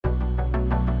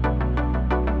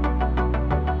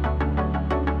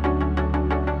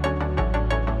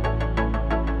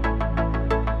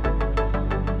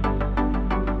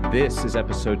This is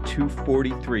episode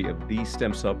 243 of the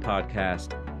Stem Cell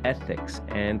Podcast, Ethics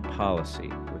and Policy,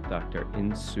 with Dr.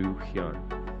 Insoo Hyun.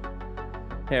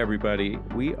 Hey, everybody.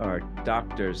 We are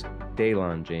Doctors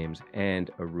Daylon James and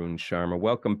Arun Sharma.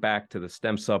 Welcome back to the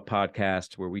Stem Cell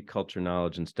Podcast, where we culture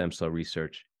knowledge in stem cell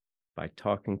research by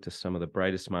talking to some of the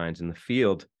brightest minds in the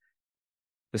field.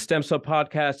 The Stem Cell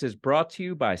Podcast is brought to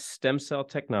you by Stem Cell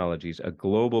Technologies, a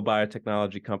global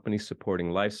biotechnology company supporting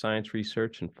life science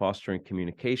research and fostering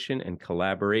communication and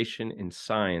collaboration in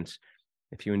science.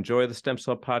 If you enjoy the Stem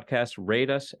Cell Podcast, rate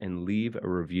us and leave a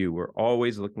review. We're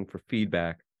always looking for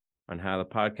feedback on how the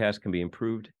podcast can be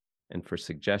improved and for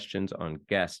suggestions on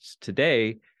guests.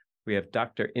 Today, we have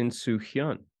Dr. Insoo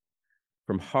Hyun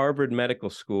from Harvard Medical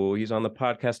School. He's on the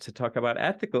podcast to talk about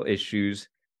ethical issues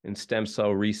in stem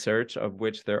cell research, of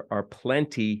which there are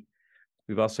plenty.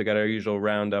 We've also got our usual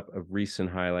roundup of recent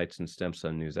highlights in stem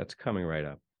cell news. That's coming right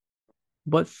up.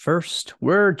 But first,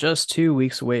 we're just 2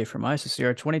 weeks away from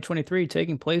ISSCR 2023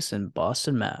 taking place in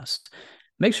Boston, Mass.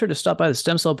 Make sure to stop by the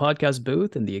Stem Cell Podcast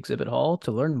booth in the exhibit hall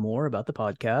to learn more about the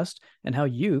podcast and how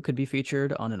you could be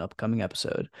featured on an upcoming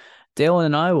episode. Dalen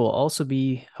and I will also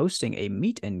be hosting a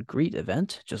meet and greet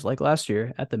event, just like last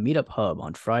year, at the Meetup Hub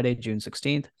on Friday, June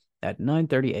 16th at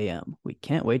 9:30 a.m. We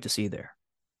can't wait to see you there.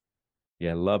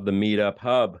 Yeah, love the Meetup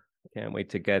Hub. Can't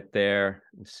wait to get there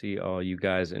and see all you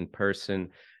guys in person.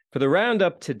 For the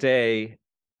roundup today,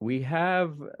 we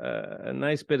have a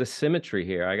nice bit of symmetry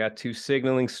here. I got two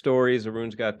signaling stories.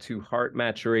 Arun's got two heart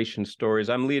maturation stories.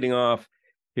 I'm leading off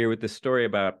here with the story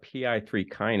about PI3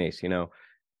 kinase. You know,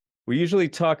 we usually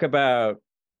talk about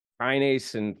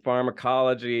kinase and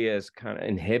pharmacology as kind of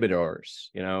inhibitors.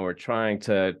 You know, we're trying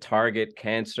to target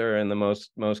cancer in the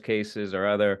most cases or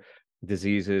other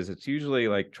diseases. It's usually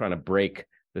like trying to break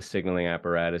the signaling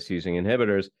apparatus using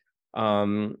inhibitors.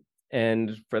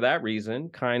 And for that reason,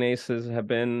 kinases have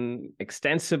been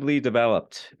extensively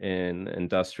developed in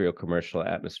industrial commercial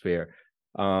atmosphere.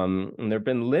 And there have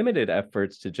been limited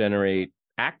efforts to generate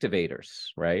activators,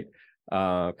 right?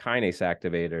 Kinase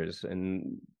activators.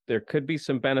 And there could be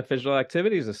some beneficial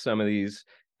activities of some of these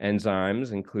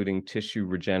enzymes, including tissue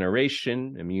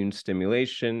regeneration, immune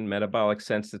stimulation, metabolic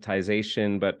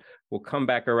sensitization, but we'll come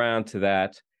back around to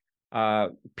that.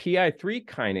 PI3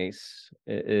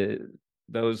 kinase,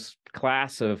 those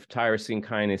class of tyrosine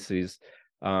kinases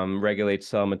regulate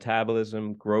cell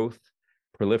metabolism, growth,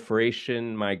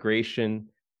 proliferation, migration,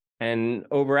 and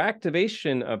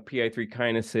overactivation of PI3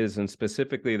 kinases, and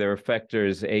specifically their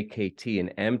effectors AKT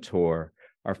and mTOR,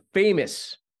 are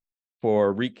famous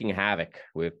for wreaking havoc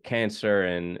with cancer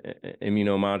and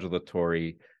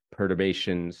immunomodulatory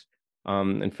perturbations.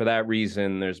 And for that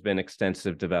reason, there's been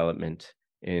extensive development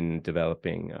in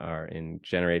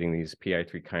generating these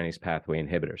PI3 kinase pathway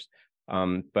inhibitors.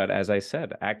 But as I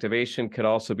said, activation could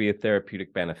also be a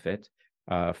therapeutic benefit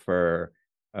for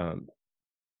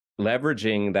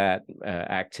leveraging that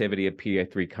activity of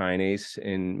PI3 kinase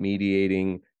in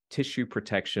mediating tissue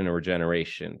protection or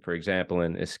regeneration. For example,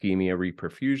 in ischemia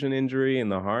reperfusion injury in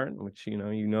the heart, which you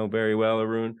know very well,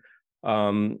 Arun.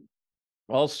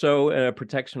 Also,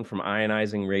 protection from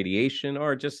ionizing radiation,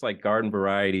 or just like garden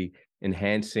variety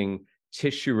enhancing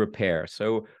tissue repair.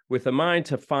 So with a mind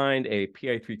to find a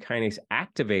PI3 kinase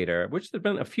activator, which there've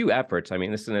been a few efforts. I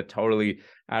mean, this isn't a totally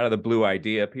out of the blue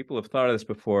idea. People have thought of this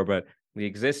before, but the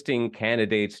existing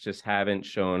candidates just haven't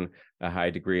shown a high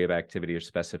degree of activity or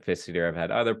specificity, or have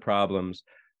had other problems.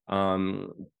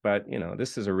 But, you know,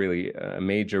 this is a really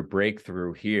major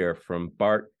breakthrough here from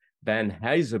Bart van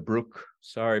Heijzenbroek.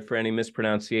 Sorry for any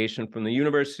mispronunciation, from the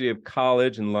University of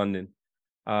College in London.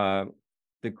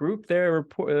 The group they're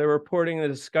reporting the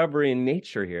discovery in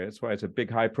Nature here. That's why it's a big,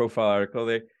 high-profile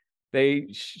article. They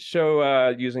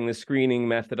show using the screening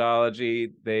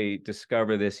methodology, they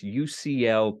discover this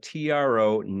UCL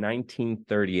TRO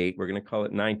 1938. We're going to call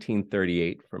it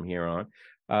 1938 from here on.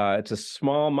 It's a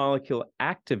small molecule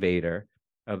activator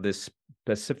of this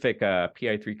specific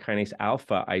PI3 kinase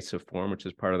alpha isoform, which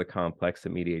is part of the complex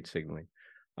that mediates signaling.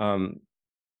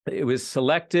 It was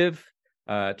selective,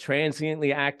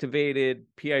 transiently activated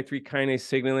PI3 kinase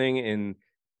signaling in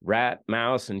rat,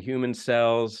 mouse, and human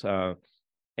cells.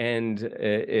 And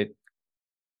it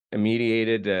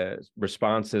mediated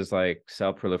responses like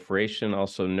cell proliferation,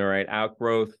 also neurite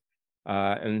outgrowth.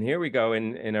 And here we go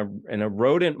in a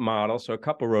rodent model. So a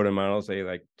couple rodent models, they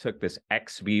like took this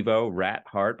ex vivo rat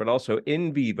heart, but also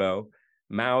in vivo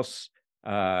mouse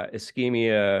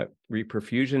ischemia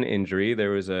reperfusion injury.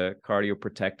 There was a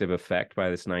cardioprotective effect by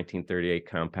this 1938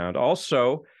 compound.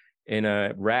 Also, in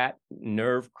a rat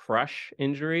nerve crush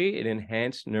injury, it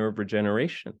enhanced nerve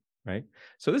regeneration. Right.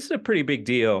 So this is a pretty big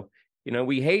deal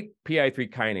we hate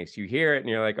PI3 kinase. You hear it and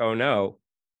you're like, oh no.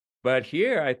 But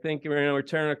here, I think we're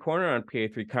turning a corner on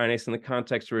PI3 kinase in the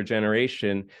context of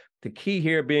regeneration. The key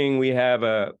here being we have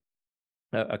a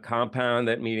compound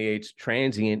that mediates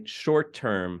transient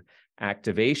short-term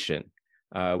activation,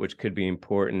 which could be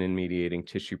important in mediating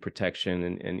tissue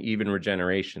protection and even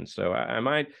regeneration. So I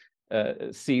might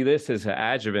see this as an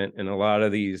adjuvant in a lot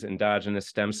of these endogenous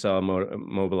stem cell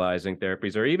mobilizing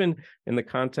therapies, or even in the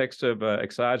context of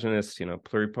exogenous,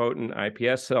 pluripotent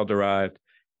iPS cell-derived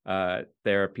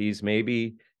therapies.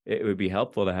 Maybe it would be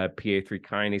helpful to have PA3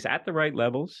 kinase at the right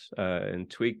levels and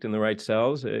tweaked in the right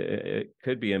cells. It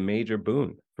could be a major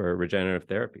boon for regenerative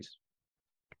therapies.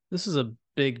 This is a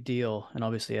big deal. And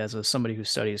obviously, as somebody who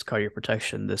studies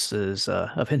cardioprotection, this is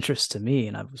of interest to me.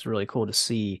 And it was really cool to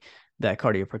see that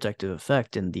cardioprotective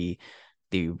effect in the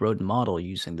rodent model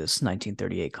using this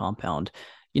 1938 compound.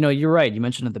 You're right. You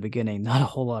mentioned at the beginning, not a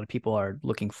whole lot of people are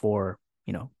looking for,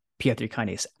 PI3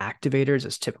 kinase activators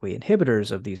as typically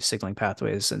inhibitors of these signaling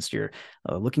pathways, since you're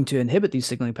looking to inhibit these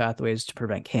signaling pathways to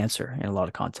prevent cancer in a lot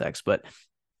of contexts. But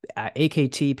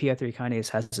AKT PI3 kinase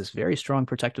has this very strong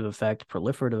protective effect,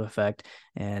 proliferative effect,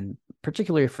 and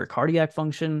particularly for cardiac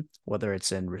function, whether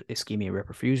it's in ischemia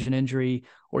reperfusion injury,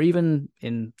 or even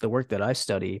in the work that I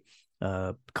study,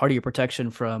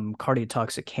 cardioprotection from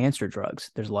cardiotoxic cancer drugs.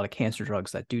 There's a lot of cancer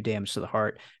drugs that do damage to the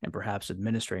heart, and perhaps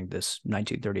administering this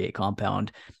 1938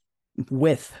 compound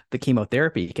with the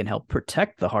chemotherapy can help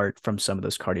protect the heart from some of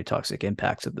those cardiotoxic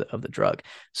impacts of the drug.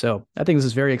 So I think this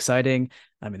is very exciting.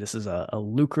 I mean, this is a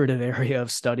lucrative area of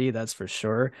study, that's for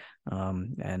sure.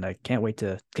 And I can't wait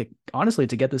honestly,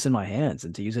 to get this in my hands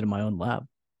and to use it in my own lab.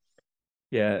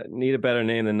 Yeah, need a better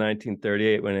name than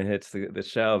 1938 when it hits the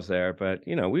shelves there. But,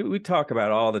 we talk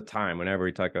about all the time whenever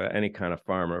we talk about any kind of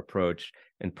pharma approach,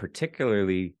 and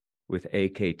particularly with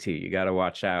AKT, you got to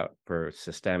watch out for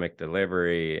systemic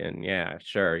delivery. And yeah,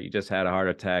 sure, you just had a heart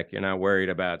attack. You're not worried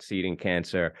about seeding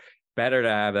cancer. Better to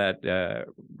have that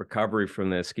recovery from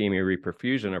the ischemia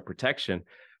reperfusion or protection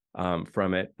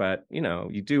from it. But,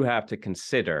 you do have to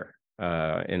consider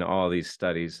in all these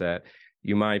studies that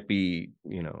you might be,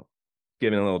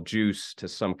 giving a little juice to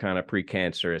some kind of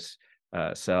precancerous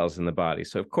cells in the body.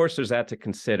 So, of course, there's that to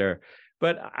consider.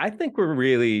 But I think we're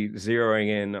really zeroing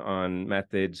in on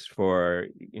methods for,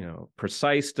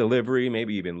 precise delivery,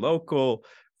 maybe even local,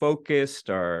 focused,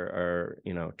 or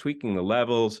tweaking the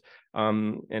levels.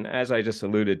 And as I just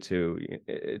alluded to,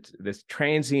 it's this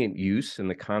transient use in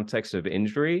the context of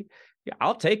injury. Yeah,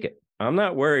 I'll take it. I'm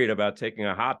not worried about taking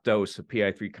a hot dose of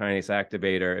PI3 kinase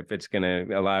activator if it's going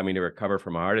to allow me to recover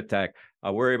from a heart attack.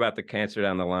 I'll worry about the cancer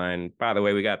down the line. By the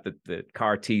way, we got the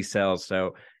CAR T cells,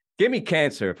 so give me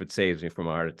cancer if it saves me from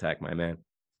a heart attack, my man.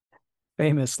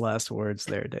 Famous last words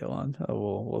there, Daylon.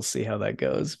 We'll see how that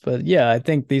goes. But yeah, I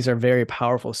think these are very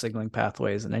powerful signaling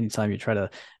pathways, and anytime you try to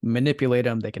manipulate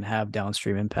them, they can have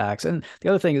downstream impacts. And the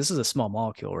other thing, this is a small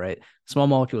molecule, right? Small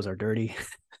molecules are dirty.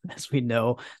 As we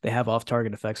know, they have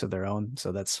off-target effects of their own,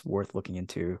 so that's worth looking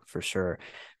into for sure.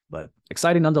 But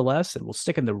exciting nonetheless, and we'll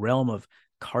stick in the realm of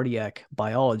cardiac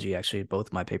biology. Actually,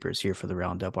 both my papers here for the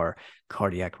roundup are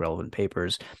cardiac relevant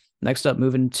papers. Next up,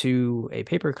 moving to a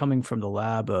paper coming from the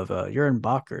lab of Jürgen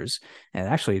Bakkers, and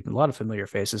actually a lot of familiar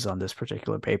faces on this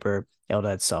particular paper.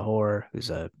 Eldad Sahor, who's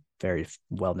a very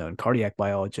well-known cardiac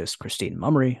biologist, Christine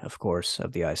Mummery, of course,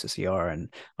 of the ISSCR,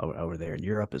 and over there in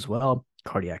Europe as well,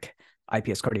 cardiac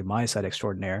iPS cardiomyocyte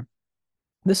extraordinaire.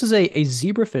 This is a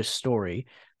zebrafish story,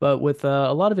 but with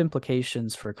a lot of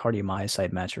implications for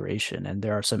cardiomyocyte maturation. And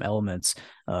there are some elements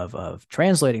of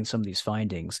translating some of these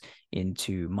findings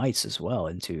into mice as well,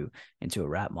 into a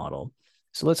rat model.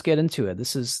 So let's get into it.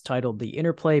 This is titled "The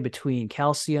Interplay Between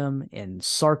Calcium and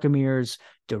Sarcomeres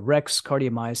Directs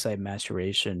Cardiomyocyte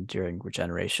Maturation During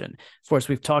Regeneration." Of course,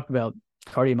 we've talked about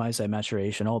cardiomyocyte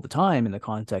maturation all the time in the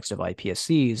context of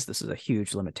iPSCs. This is a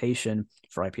huge limitation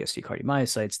for iPSC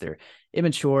cardiomyocytes. They're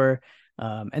immature.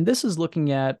 And this is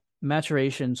looking at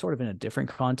maturation sort of in a different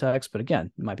context. But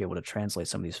again, you might be able to translate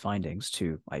some of these findings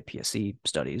to iPSC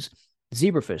studies.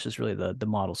 Zebrafish is really the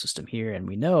model system here. And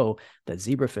we know that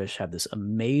zebrafish have this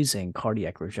amazing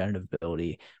cardiac regenerative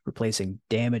ability, replacing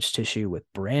damaged tissue with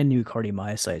brand new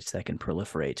cardiomyocytes that can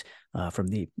proliferate from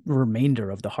the remainder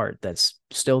of the heart that's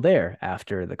still there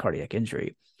after the cardiac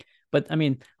injury. But I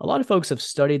mean, a lot of folks have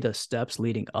studied the steps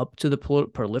leading up to the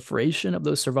proliferation of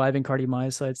those surviving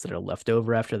cardiomyocytes that are left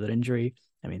over after that injury.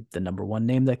 I mean, the number one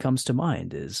name that comes to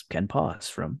mind is Ken Pos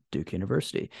from Duke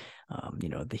University.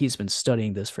 He's been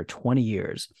studying this for 20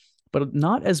 years, but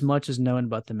not as much is known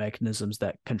about the mechanisms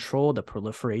that control the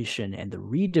proliferation and the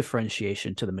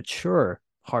redifferentiation to the mature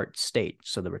heart state.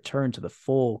 So the return to the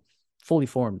full fully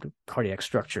formed cardiac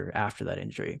structure after that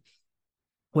injury.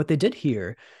 What they did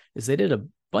here is they did a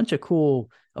bunch of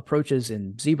cool approaches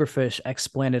in zebrafish,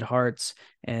 explanted hearts,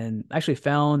 and actually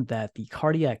found that the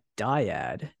cardiac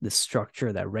dyad, the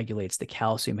structure that regulates the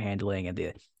calcium handling and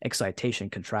the excitation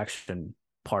contraction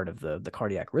part of the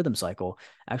cardiac rhythm cycle,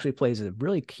 actually plays a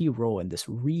really key role in this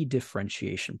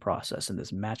redifferentiation process and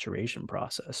this maturation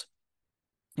process.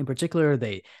 In particular,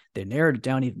 they narrowed it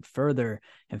down even further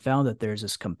and found that there's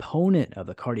this component of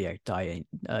the cardiac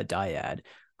dyad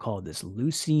called this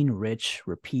leucine-rich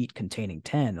repeat containing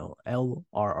 10, or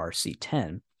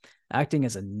LRRC10, acting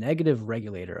as a negative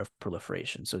regulator of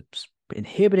proliferation. So it's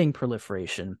inhibiting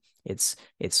proliferation. It's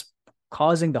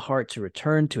causing the heart to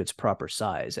return to its proper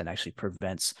size and actually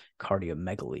prevents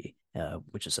cardiomegaly,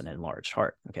 which is an enlarged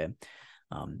heart. Okay.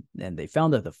 And they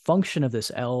found that the function of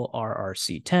this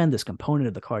LRRC10, this component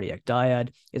of the cardiac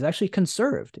dyad, is actually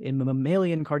conserved in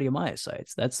mammalian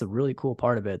cardiomyocytes. That's the really cool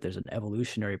part of it. There's an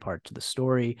evolutionary part to the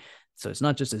story. So it's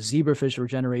not just a zebrafish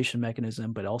regeneration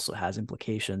mechanism, but also has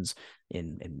implications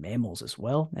in mammals as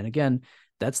well. And again,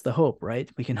 that's the hope, right?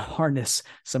 We can harness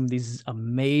some of these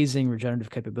amazing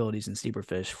regenerative capabilities in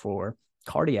zebrafish for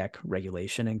cardiac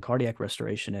regulation and cardiac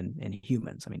restoration in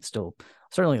humans. I mean, still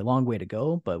certainly a long way to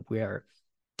go, but we are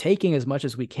taking as much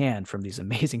as we can from these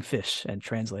amazing fish and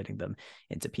translating them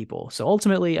into people. So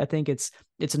ultimately, I think it's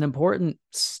an important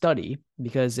study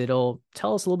because it'll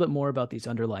tell us a little bit more about these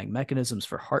underlying mechanisms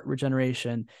for heart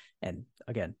regeneration. And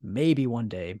again, maybe one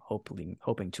day,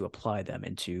 hoping to apply them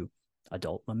into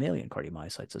adult mammalian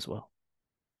cardiomyocytes as well.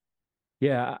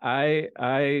 Yeah,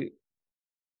 I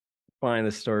find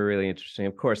the story really interesting.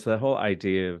 Of course, the whole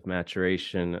idea of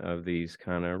maturation of these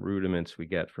kind of rudiments we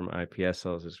get from iPS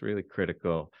cells is really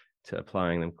critical to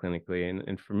applying them clinically.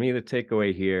 And for me, the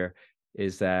takeaway here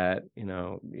is that,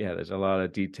 yeah, there's a lot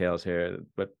of details here,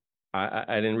 but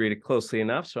I didn't read it closely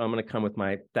enough. So I'm going to come with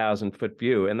my 1,000-foot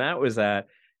view. And that was that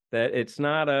it's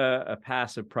not a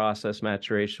passive process,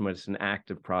 maturation, but it's an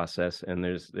active process. And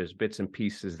there's bits and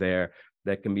pieces there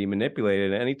that can be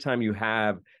manipulated. Anytime you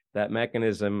have that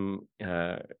mechanism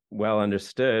well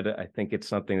understood, I think it's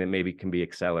something that maybe can be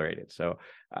accelerated. So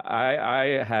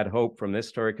I had hope from this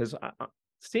story because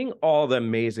seeing all the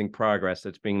amazing progress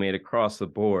that's being made across the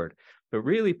board, but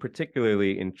really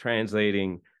particularly in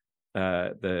translating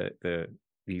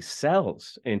these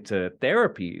cells into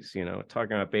therapies,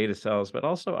 talking about beta cells, but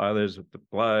also others with the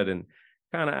blood and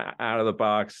kind of out of the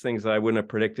box, things that I wouldn't have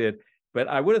predicted. But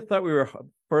I would have thought we were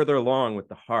further along with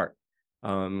the heart.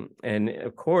 And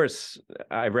of course,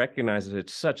 I recognize that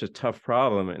it's such a tough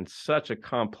problem and such a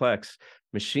complex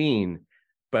machine,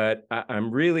 but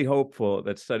I'm really hopeful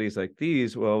that studies like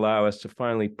these will allow us to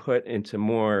finally put into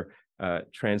more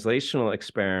translational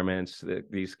experiments,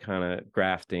 these kind of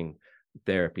grafting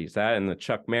therapies. That and the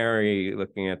Chuck Mary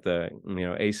looking at the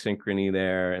asynchrony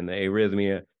there and the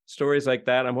arrhythmia, stories like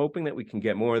that. I'm hoping that we can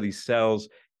get more of these cells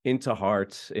into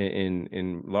hearts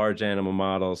in large animal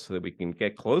models so that we can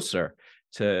get closer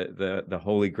to the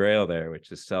holy grail there,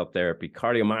 which is cell therapy,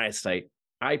 cardiomyocyte,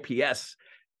 IPS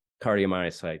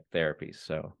cardiomyocyte therapy.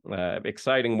 So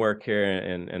exciting work here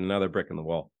and another brick in the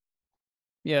wall.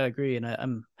 Yeah, I agree. And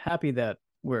I'm happy that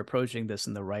we're approaching this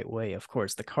in the right way. Of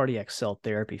course, the cardiac cell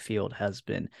therapy field has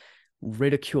been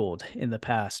ridiculed in the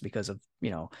past because of,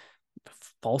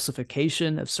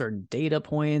 falsification of certain data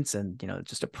points and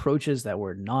just approaches that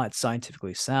were not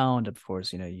scientifically sound. Of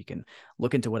course, you can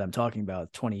look into what I'm talking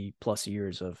about, 20 plus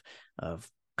years of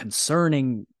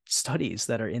concerning studies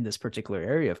that are in this particular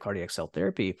area of cardiac cell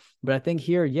therapy. But I think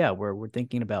here, yeah, we're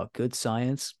thinking about good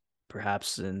science,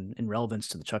 perhaps in relevance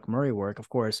to the Chuck Murray work, of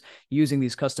course, using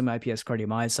these custom iPS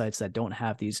cardiomyocytes that don't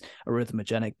have these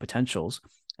arrhythmogenic potentials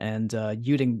and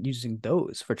using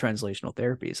those for translational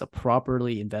therapies, a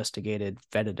properly investigated,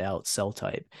 vetted out cell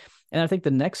type. And I think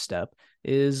the next step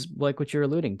is like what you're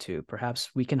alluding to. Perhaps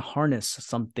we can harness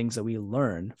some things that we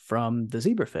learn from the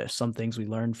zebrafish, some things we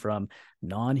learn from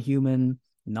non-human,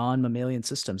 non-mammalian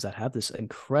systems that have this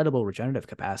incredible regenerative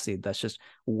capacity that's just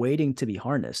waiting to be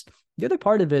harnessed. The other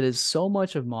part of it is so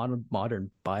much of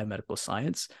modern biomedical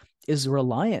science is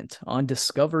reliant on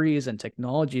discoveries and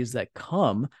technologies that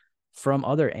come from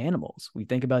other animals. We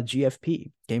think about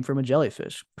GFP, came from a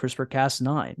jellyfish.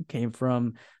 CRISPR-Cas9 came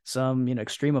from some,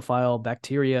 extremophile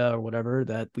bacteria or whatever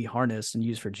that we harness and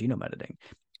use for genome editing,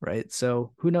 right?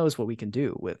 So who knows what we can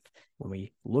do with when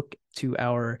we look to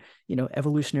our,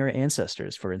 evolutionary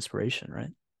ancestors for inspiration,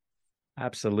 right?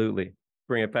 Absolutely.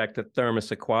 Bring it back to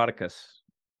Thermus aquaticus.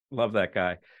 Love that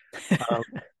guy.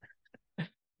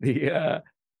 The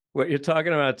What you're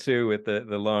talking about too with the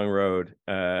long road,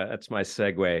 that's my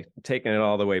segue, taking it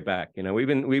all the way back.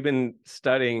 We've been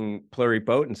studying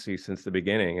pluripotency since the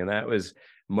beginning, and that was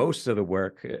most of the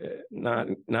work,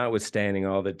 notwithstanding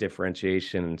all the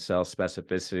differentiation and cell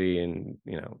specificity and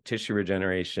tissue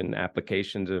regeneration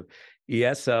applications of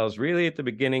ES cells. Really, at the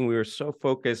beginning, we were so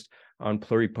focused on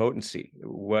pluripotency,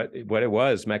 what it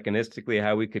was mechanistically,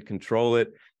 how we could control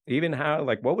it, even how,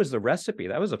 like, what was the recipe?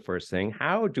 That was the first thing.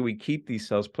 How do we keep these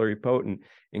cells pluripotent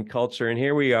in culture? And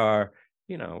here we are,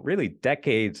 really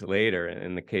decades later,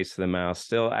 in the case of the mouse,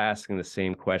 still asking the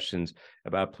same questions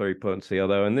about pluripotency,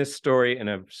 although in this story, in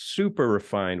a super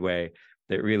refined way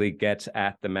that really gets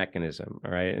at the mechanism.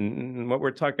 All right. And what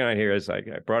we're talking about here is, I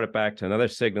brought it back to another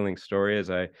signaling story, as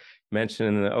I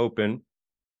mentioned in the open.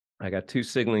 I got two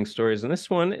signaling stories, and this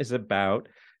one is about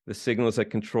the signals that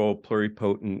control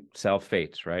pluripotent cell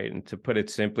fates, right? And to put it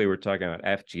simply, we're talking about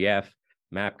FGF,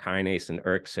 MAP kinase, and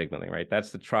ERK signaling, right? That's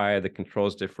the triad that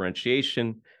controls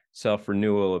differentiation,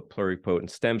 self-renewal of pluripotent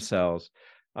stem cells.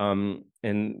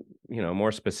 And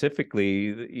more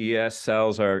specifically, the ES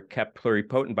cells are kept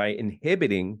pluripotent by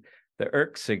inhibiting the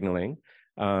ERK signaling,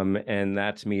 and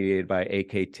that's mediated by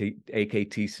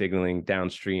AKT signaling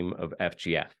downstream of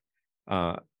FGF.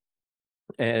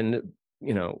 And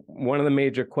one of the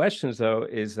major questions, though,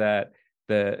 is that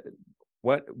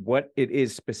what it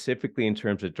is specifically in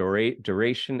terms of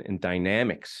duration and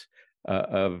dynamics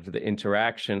of the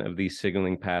interaction of these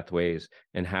signaling pathways,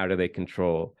 and how do they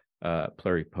control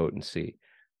pluripotency.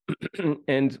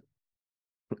 And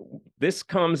this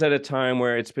comes at a time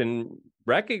where it's been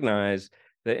recognized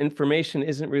that information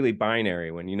isn't really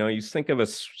binary. When you think of a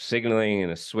signaling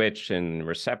and a switch and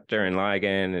receptor and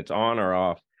ligand, it's on or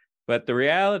off. But the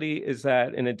reality is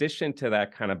that in addition to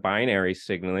that kind of binary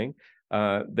signaling,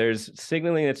 there's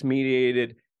signaling that's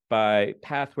mediated by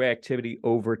pathway activity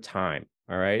over time.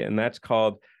 All right. And that's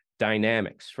called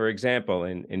dynamics. For example,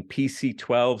 in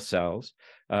PC12 cells,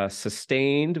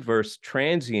 sustained versus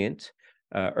transient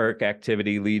ERK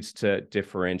activity leads to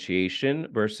differentiation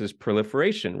versus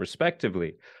proliferation,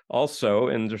 respectively. Also,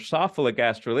 in Drosophila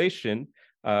gastrulation,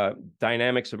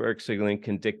 dynamics of ERK signaling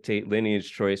can dictate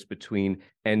lineage choice between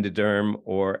endoderm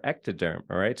or ectoderm.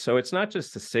 All right. So it's not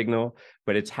just the signal,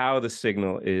 but it's how the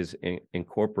signal is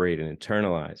incorporated and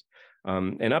internalized.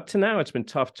 And up to now, it's been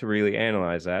tough to really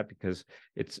analyze that, because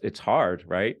it's hard,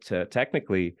 right,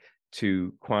 technically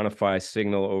to quantify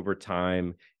signal over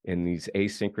time in these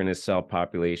asynchronous cell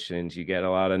populations. You get a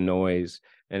lot of noise,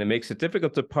 and it makes it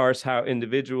difficult to parse how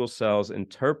individual cells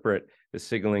interpret the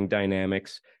signaling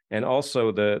dynamics, and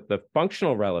also the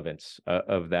functional relevance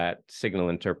of that signal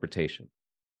interpretation.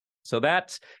 So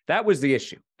that was the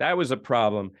issue. That was a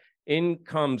problem. In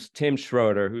comes Tim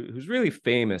Schroeder, who's really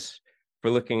famous for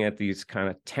looking at these kind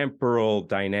of temporal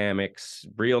dynamics,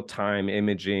 real-time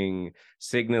imaging,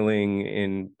 signaling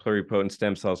in pluripotent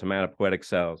stem cells, hematopoietic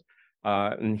cells.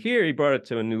 And here he brought it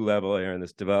to a new level here in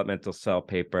this developmental cell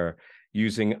paper,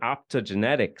 using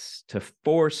optogenetics to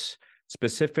force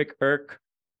specific ERK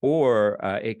or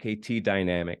AKT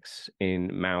dynamics in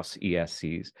mouse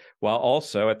ESCs, while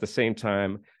also at the same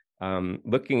time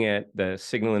looking at the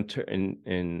signal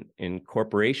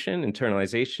incorporation,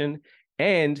 internalization,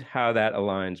 and how that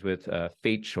aligns with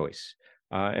fate choice.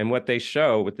 And what they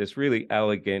show with this really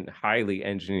elegant, highly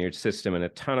engineered system and a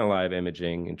ton of live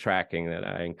imaging and tracking that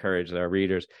I encourage our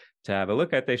readers to have a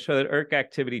look at, they show that ERK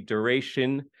activity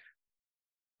duration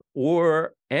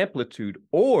or amplitude,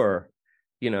 or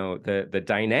the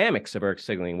dynamics of ERK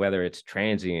signaling, whether it's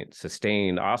transient,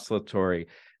 sustained, oscillatory,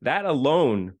 that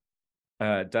alone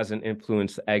doesn't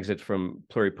influence the exit from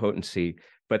pluripotency,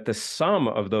 but the sum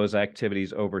of those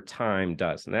activities over time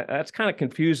does. And that's kind of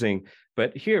confusing.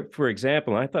 But here, for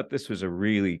example, and I thought this was a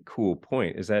really cool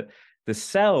point, is that the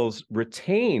cells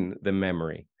retain the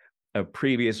memory of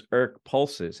previous ERK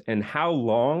pulses, and how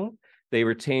long they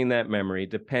retain that memory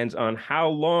depends on how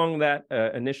long that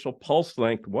initial pulse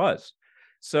length was.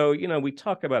 So, we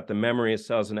talk about the memory of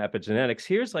cells and epigenetics.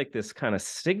 Here's like this kind of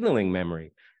signaling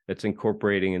memory that's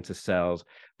incorporating into cells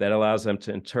that allows them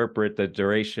to interpret the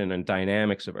duration and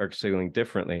dynamics of ERK signaling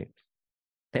differently.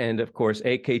 And of course,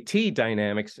 AKT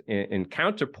dynamics in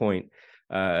counterpoint,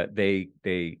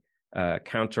 they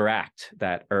counteract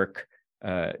that ERK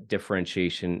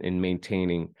differentiation in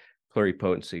maintaining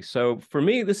pluripotency. So for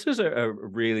me, this was a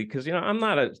really, because I'm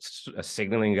not a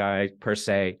signaling guy per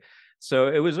se, so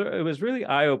it was really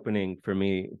eye-opening for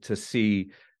me to see,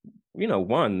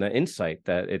 one, the insight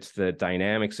that it's the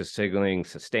dynamics of signaling,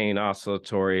 sustained,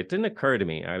 oscillatory. It didn't occur to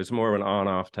me. I was more of an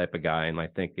on-off type of guy in my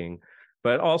thinking.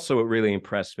 But also what really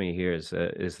impressed me here is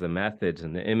the methods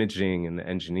and the imaging and the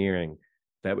engineering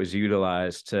that was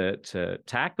utilized to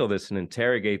tackle this and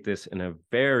interrogate this in a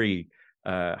very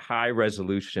high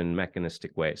resolution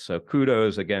mechanistic way. So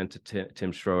kudos again to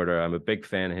Tim Schroeder. I'm a big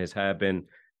fan of his, have been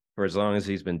for as long as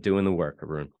he's been doing the work,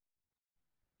 Arun.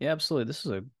 Yeah, absolutely. This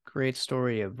is a great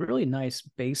story, a really nice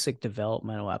basic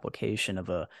developmental application of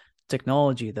a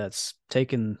technology that's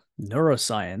taken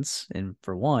neuroscience and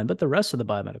for one, but the rest of the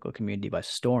biomedical community by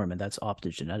storm, and that's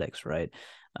optogenetics, right?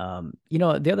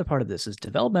 The other part of this is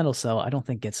developmental cell, I don't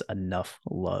think gets enough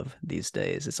love these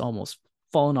days. It's almost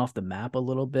fallen off the map a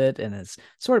little bit, and it's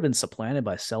sort of been supplanted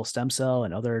by cell stem cell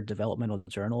and other developmental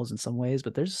journals in some ways,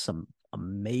 but there's some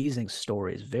amazing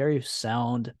stories, very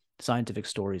sound scientific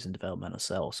stories in developmental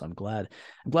cells. So I'm glad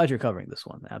you're covering this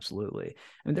one. Absolutely.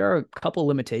 I mean, there are a couple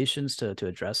limitations to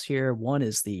address here. One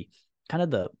is the kind of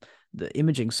the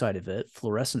imaging side of it.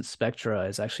 Fluorescent spectra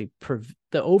is actually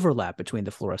the overlap between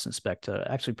the fluorescent spectra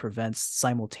actually prevents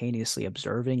simultaneously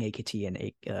observing AKT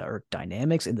and ERK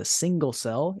dynamics in the single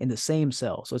cell in the same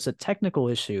cell. So it's a technical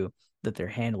issue that they're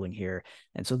handling here.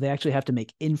 And so they actually have to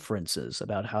make inferences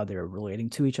about how they're relating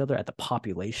to each other at the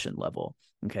population level.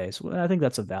 Okay, so I think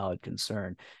that's a valid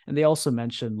concern. And they also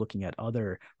mentioned looking at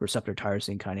other receptor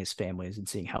tyrosine kinase families and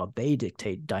seeing how they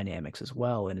dictate dynamics as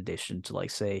well, in addition to, like,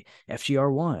 say,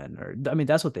 FGR1, or I mean,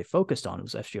 that's what they focused on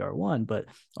was FGR1, but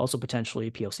also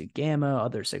potentially PLC gamma,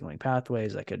 other signaling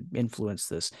pathways that could influence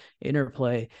this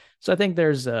interplay. So I think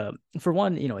there's, for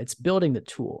one, it's building the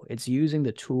tool, it's using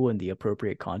the tool in the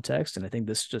appropriate context. And I think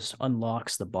this just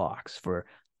unlocks the box for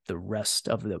the rest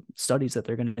of the studies that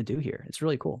they're going to do here. It's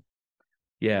really cool.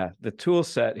 Yeah, the tool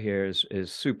set here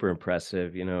is super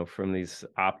impressive, from these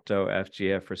opto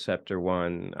FGF receptor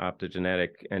 1 optogenetic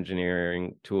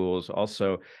engineering tools,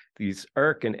 also these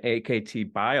ERK and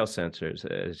AKT biosensors,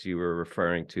 as you were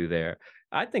referring to there.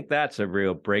 I think that's a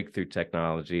real breakthrough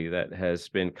technology that has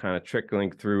been kind of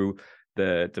trickling through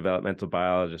the developmental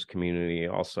biologist community,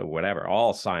 also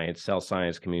all science, cell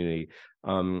science community.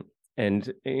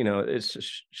 And, it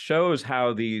shows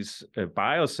how these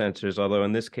biosensors, although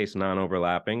in this case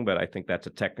non-overlapping, but I think that's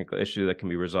a technical issue that can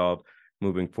be resolved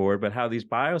moving forward, but how these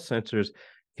biosensors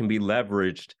can be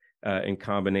leveraged in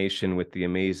combination with the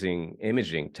amazing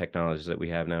imaging technologies that we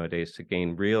have nowadays to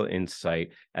gain real insight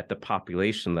at the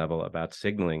population level about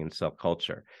signaling in cell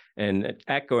culture. And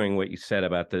echoing what you said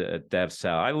about the dev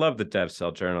cell, I love the dev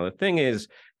cell journal. The thing is,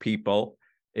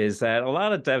 is that a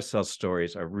lot of dev cell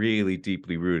stories are really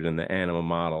deeply rooted in the animal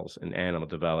models and animal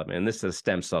development. And this is a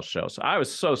stem cell show. So I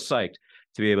was so psyched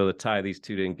to be able to tie these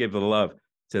two and give the love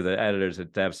to the editors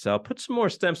at Dev Cell. Put some more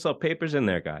stem cell papers in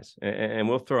there, guys, and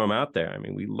we'll throw them out there. I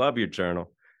mean, we love your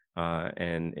journal,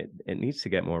 and it needs to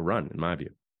get more run, in my view.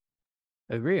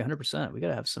 I agree 100%. We got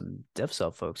to have some dev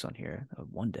cell folks on here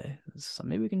one day. So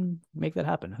maybe we can make that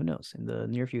happen. Who knows, in the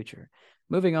near future.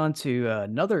 Moving on to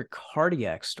another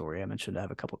cardiac story. I mentioned I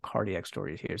have a couple cardiac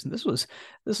stories here. And this was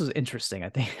interesting. I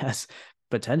think it has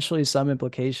potentially some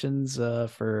implications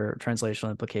for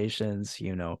translational implications,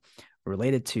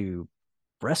 related to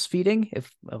breastfeeding,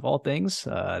 if of all things.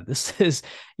 This is,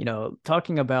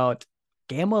 talking about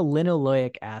gamma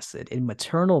linoleic acid in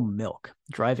maternal milk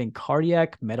driving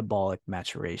cardiac metabolic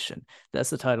maturation. That's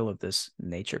the title of this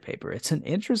Nature paper. It's an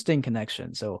interesting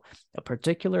connection. So a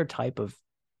particular type of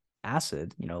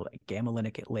acid, like gamma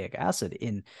linoleic acid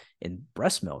in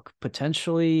breast milk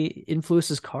potentially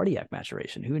influences cardiac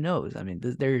maturation. Who knows? I mean,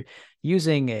 they're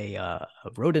using a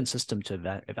rodent system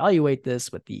to evaluate this,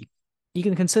 but you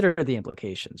can consider the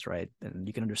implications, right? And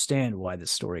you can understand why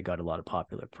this story got a lot of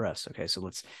popular press. Okay, so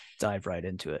let's dive right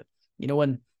into it.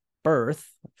 When birth,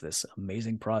 this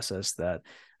amazing process that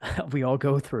we all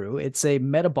go through, it's a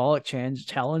metabolic challenge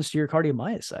to your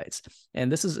cardiomyocytes.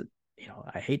 And this is,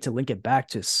 I hate to link it back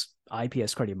to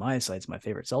iPS cardiomyocytes, my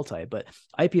favorite cell type, but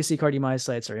iPSC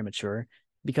cardiomyocytes are immature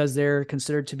because they're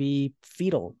considered to be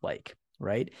fetal-like,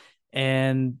 right?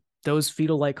 And those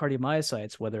fetal-like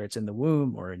cardiomyocytes, whether it's in the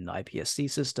womb or in the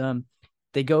iPSC system,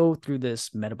 they go through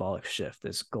this metabolic shift,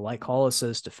 this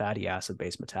glycolysis to fatty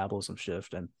acid-based metabolism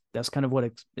shift. And that's kind of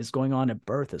what is going on at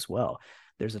birth as well.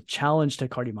 There's a challenge to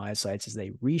cardiomyocytes as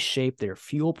they reshape their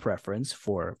fuel preference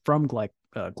from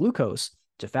glucose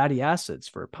to fatty acids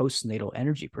for postnatal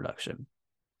energy production.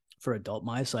 For adult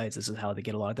myocytes, this is how they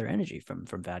get a lot of their energy from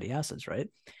fatty acids, right?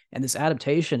 And this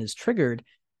adaptation is triggered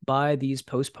by these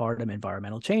postpartum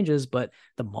environmental changes, but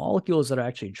the molecules that are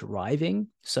actually driving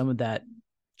some of that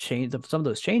change, some of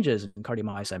those changes in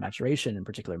cardiomyocyte maturation, in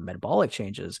particular metabolic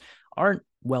changes, aren't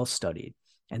well studied.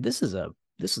 And this is a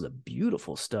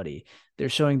beautiful study. They're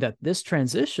showing that this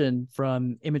transition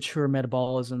from immature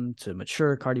metabolism to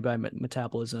mature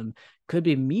cardiometabolism could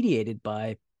be mediated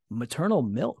by maternal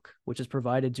milk, which is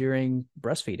provided during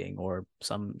breastfeeding or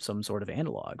some sort of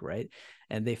analog, right?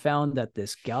 And they found that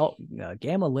this gamma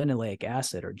linoleic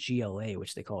acid, or GLA,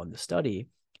 which they call in the study,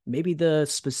 maybe the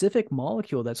specific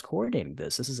molecule that's coordinating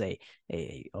this. This is a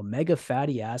omega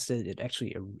fatty acid. It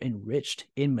actually enriched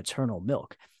in maternal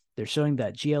milk. They're showing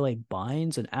that GLA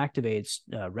binds and activates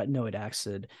retinoid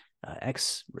acid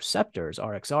X receptors,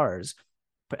 RXRs,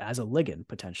 as a ligand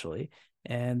potentially.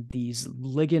 And these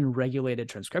ligand regulated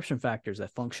transcription factors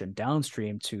that function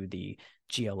downstream to the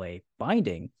GLA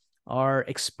binding are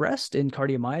expressed in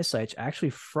cardiomyocytes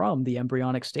actually from the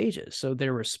embryonic stages. So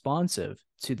they're responsive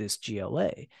to this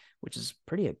GLA, which is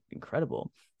pretty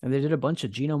incredible. And they did a bunch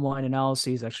of genome-wide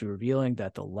analyses actually revealing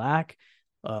that the lack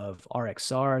of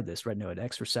RXR, this retinoid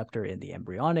X receptor in the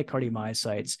embryonic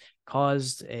cardiomyocytes,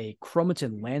 caused a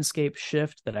chromatin landscape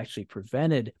shift that actually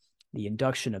prevented the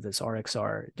induction of this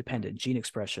RXR dependent gene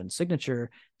expression signature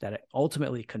that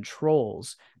ultimately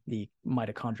controls the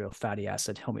mitochondrial fatty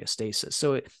acid homeostasis.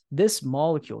 So this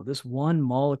molecule, this one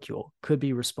molecule, could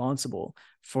be responsible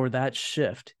for that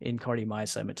shift in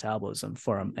cardiomyocyte metabolism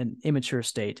from an immature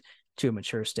state to a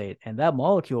mature state. And that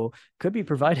molecule could be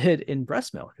provided in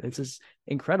breast milk. It's just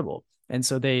incredible. And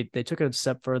so they took it a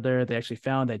step further. They actually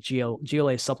found that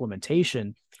GLA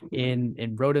supplementation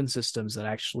in rodent systems that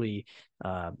actually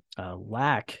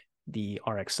lack the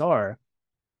RXR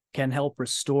can help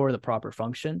restore the proper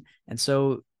function.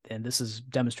 And this is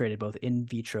demonstrated both in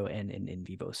vitro and in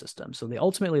vivo systems. So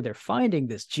they're finding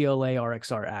this GLA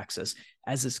RXR axis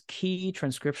as this key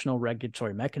transcriptional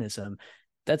regulatory mechanism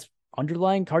that's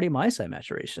underlying cardiomyocyte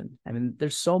maturation. I mean,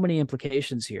 there's so many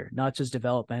implications here, not just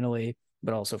developmentally,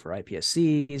 but also for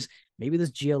iPSCs. Maybe this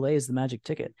GLA is the magic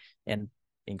ticket. And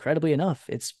incredibly enough,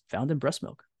 it's found in breast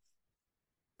milk.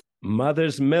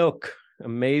 Mother's milk.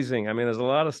 Amazing. I mean, there's a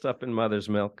lot of stuff in mother's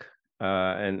milk.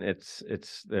 And it's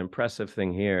the impressive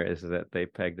thing here is that they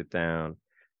pegged it down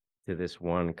to this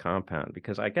one compound,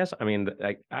 because I guess, I mean,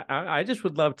 I just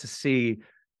would love to see,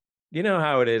 you know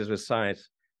how it is with science.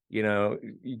 You know,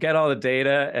 you get all the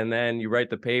data and then you write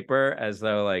the paper as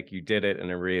though like you did it in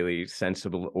a really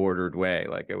sensible, ordered way.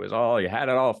 Like you had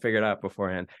it all figured out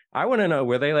beforehand. I want to know,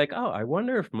 were they like, oh, I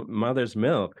wonder if mother's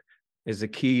milk is a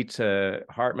key to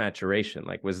heart maturation?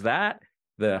 Like, was that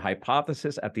the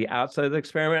hypothesis at the outset of the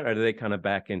experiment, or do they kind of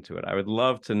back into it? I would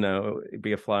love to know,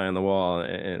 be a fly on the wall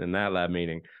in that lab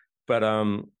meeting. But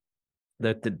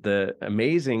the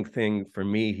amazing thing for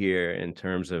me here in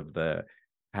terms of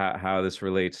how this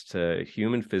relates to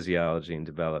human physiology and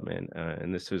development,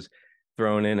 and this was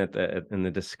thrown in in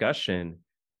the discussion,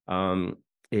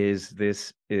 is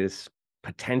this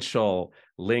potential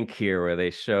link here where they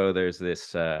show there's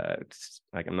this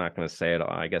like, I'm not going to say it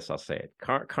all, I guess I'll say it,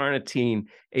 carnitine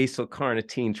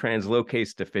acylcarnitine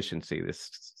translocase deficiency,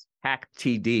 this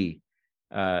HAC-TD,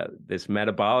 this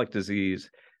metabolic disease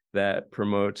that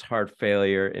promotes heart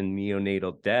failure and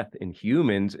neonatal death in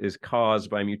humans, is caused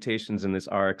by mutations in this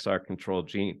RXR control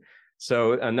gene.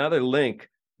 So another link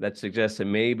that suggests that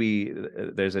maybe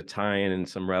there's a tie-in and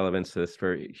some relevance to this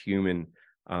for human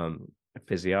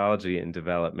physiology and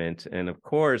development. And of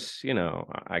course, you know,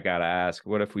 I got to ask,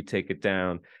 what if we take it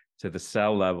down to the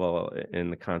cell level in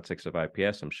the context of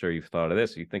IPS? I'm sure you've thought of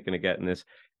this. Are you thinking of getting this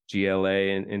GLA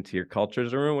into your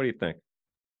cultures room? What do you think?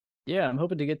 Yeah, I'm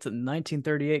hoping to get to the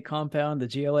 1938 compound, the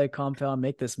GLA compound,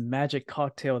 make this magic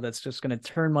cocktail that's just going to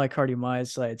turn my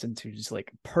cardiomyocytes into just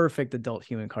like perfect adult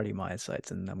human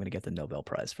cardiomyocytes. And I'm going to get the Nobel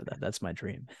Prize for that. That's my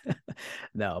dream.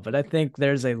 No, but I think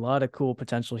there's a lot of cool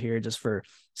potential here just for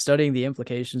studying the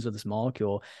implications of this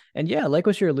molecule. And yeah, like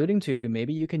what you're alluding to,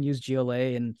 maybe you can use GLA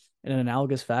in an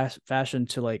analogous fashion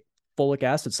to like folic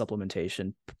acid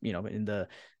supplementation, you know, in the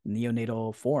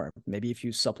neonatal form. Maybe if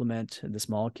you supplement this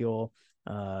molecule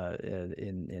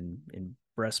in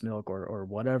breast milk or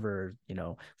whatever, you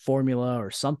know, formula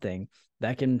or something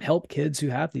that can help kids who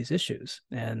have these issues.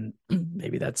 And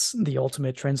maybe that's the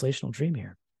ultimate translational dream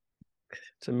here.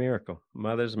 It's a miracle.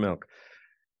 Mother's milk.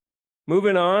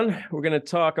 Moving on, we're going to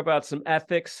talk about some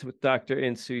ethics with Dr.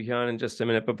 Insoo Hyun in just a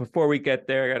minute. But before we get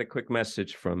there, I got a quick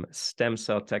message from Stem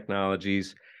Cell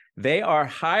Technologies. They are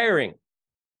hiring.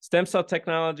 Stem Cell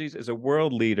Technologies is a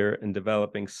world leader in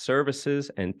developing services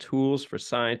and tools for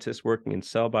scientists working in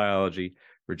cell biology,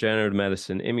 regenerative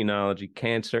medicine, immunology,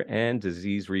 cancer, and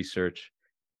disease research.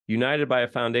 United by a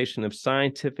foundation of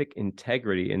scientific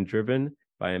integrity and driven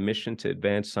by a mission to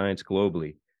advance science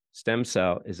globally, Stem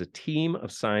Cell is a team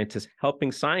of scientists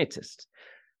helping scientists.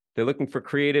 They're looking for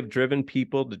creative, driven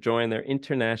people to join their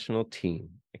international team.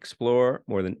 Explore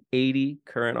more than 80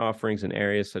 current offerings in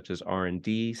areas such as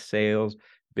R&D, sales,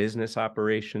 business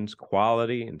operations,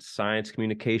 quality, and science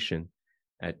communication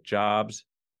at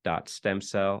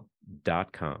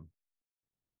jobs.stemcell.com.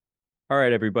 All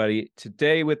right, everybody.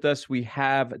 Today with us, we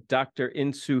have Dr.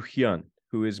 Insoo Hyun,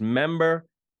 who is member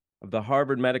of the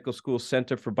Harvard Medical School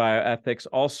Center for Bioethics,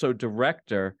 also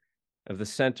director of the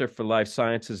Center for Life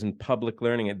Sciences and Public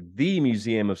Learning at the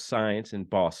Museum of Science in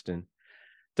Boston.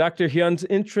 Dr. Hyun's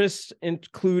interests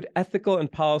include ethical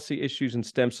and policy issues in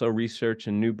stem cell research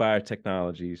and new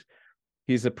biotechnologies.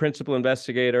 He's the principal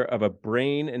investigator of a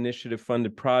Brain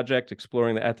Initiative-funded project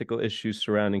exploring the ethical issues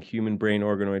surrounding human brain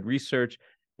organoid research,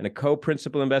 and a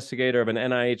co-principal investigator of an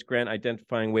NIH grant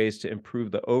identifying ways to improve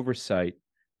the oversight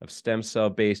of stem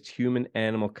cell-based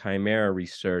human-animal chimera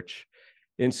research.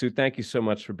 Insoo, thank you so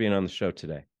much for being on the show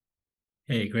today.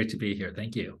 Hey, great to be here.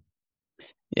 Thank you.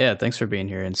 Yeah, thanks for being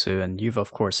here, Insoo. And you've,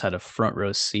 of course, had a front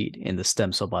row seat in the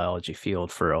stem cell biology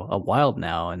field for a while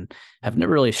now, and have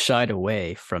never really shied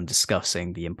away from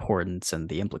discussing the importance and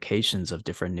the implications of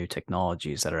different new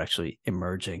technologies that are actually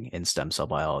emerging in stem cell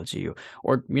biology,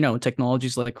 or,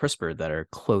 technologies like CRISPR that are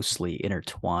closely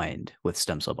intertwined with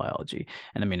stem cell biology.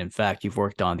 And I mean, in fact, you've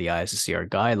worked on the ISSCR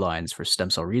guidelines for stem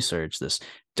cell research, this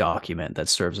document that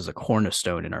serves as a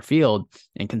cornerstone in our field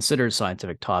and considers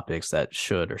scientific topics that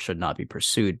should or should not be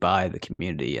pursued by the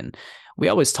community. And we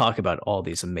always talk about all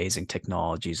these amazing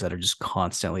technologies that are just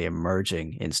constantly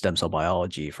emerging in stem cell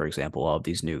biology. For example, all of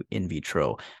these new in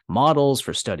vitro models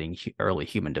for studying early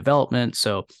human development.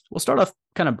 So we'll start off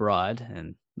kind of broad,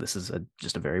 and this is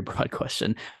just a very broad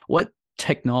question. What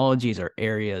technologies or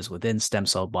areas within stem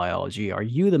cell biology are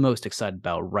you the most excited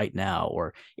about right now,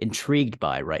 or intrigued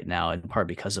by right now, in part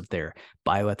because of their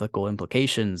bioethical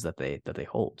implications that they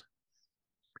hold?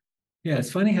 Yeah,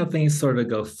 it's funny how things sort of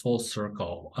go full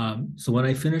circle. So when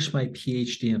I finished my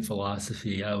PhD in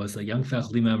philosophy, I was a young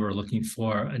faculty member looking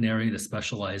for an area to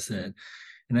specialize in.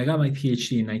 And I got my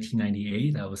PhD in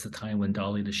 1998. That was the time when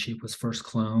Dolly the sheep was first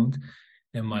cloned.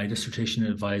 And my dissertation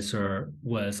advisor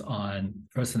was on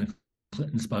President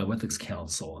Clinton's Bioethics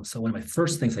Council. And so one of my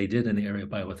first things I did in the area of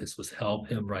bioethics was help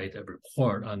him write a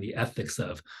report on the ethics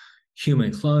of human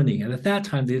cloning. And at that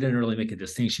time, they didn't really make a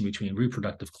distinction between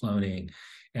reproductive cloning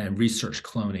and research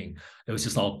cloning. It was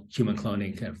just all human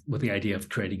cloning, kind of with the idea of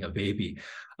creating a baby.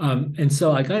 And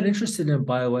so I got interested in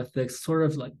bioethics sort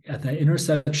of like at the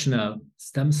intersection of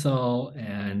stem cell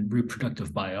and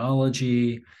reproductive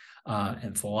biology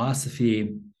and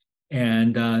philosophy.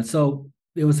 And so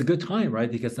it was a good time, right?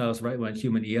 Because that was right when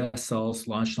human ES cells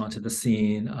launched onto the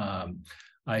scene.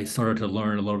 I started to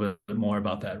learn a little bit more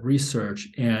about that research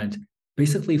and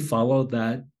basically followed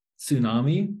that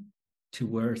tsunami to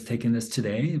where it's taken us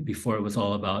today. Before it was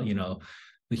all about,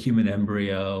 the human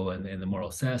embryo and the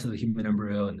moral status of the human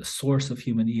embryo and the source of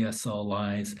human ES cell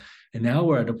lines. And now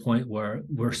we're at a point where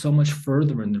we're so much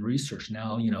further in the research.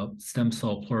 Now, stem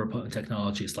cell pluripotent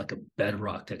technology is like a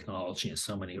bedrock technology in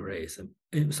so many ways, and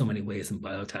in so many ways in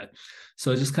biotech.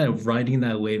 So just kind of riding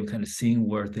that wave and kind of seeing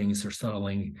where things are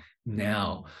settling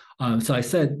now. So I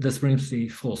said this brings me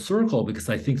full circle because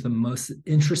I think the most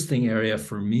interesting area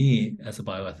for me as a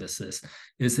bioethicist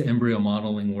is the embryo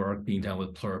modeling work being done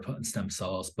with pluripotent stem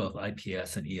cells, both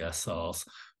iPS and ES cells,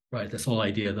 right? This whole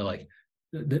idea that like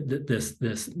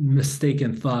this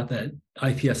mistaken thought that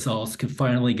iPS cells could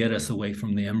finally get us away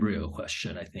from the embryo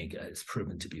question, I think is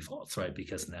proven to be false, right?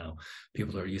 Because now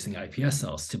people are using iPS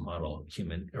cells to model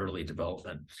human early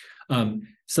development.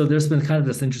 So there's been kind of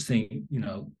this interesting,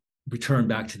 return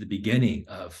back to the beginning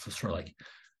of sort of like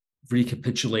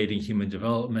recapitulating human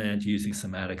development using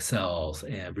somatic cells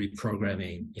and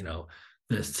reprogramming,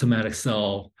 the somatic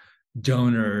cell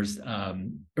donors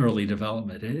early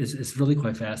development. It's really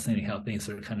quite fascinating how things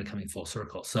are kind of coming full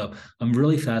circle. So I'm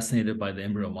really fascinated by the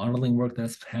embryo modeling work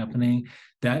that's happening.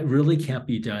 That really can't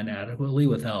be done adequately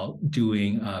without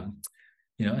doing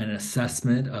an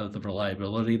assessment of the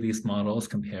reliability of these models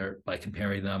by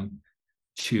comparing them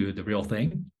to the real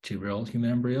thing, to real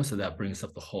human embryos. So that brings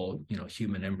up the whole,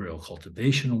 human embryo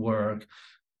cultivation work,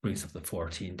 brings up the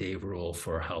 14-day rule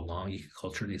for how long you can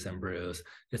culture these embryos.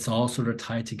 It's all sort of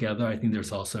tied together. I think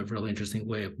there's also a really interesting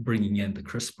way of bringing in the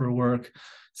CRISPR work,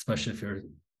 especially if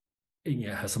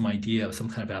have some idea of some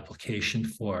kind of application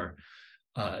for,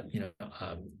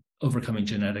 overcoming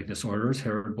genetic disorders,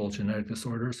 heritable genetic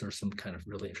disorders. There's some kind of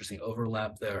really interesting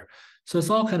overlap there. So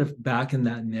it's all kind of back in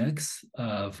that mix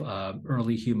of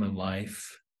early human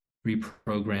life,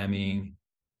 reprogramming,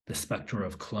 the specter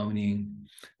of cloning.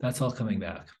 That's all coming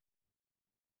back.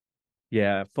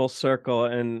 Yeah, full circle.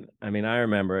 And I mean, I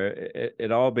remember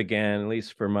it all began, at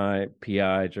least for my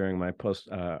PI during my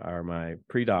my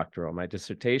pre-doctoral, my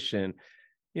dissertation,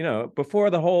 before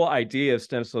the whole idea of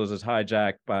stem cells is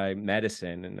hijacked by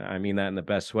medicine, and I mean that in the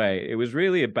best way. It was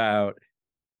really about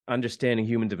understanding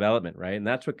human development, right? And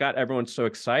that's what got everyone so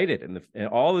excited. And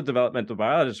all the developmental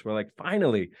biologists were like,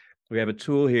 finally, we have a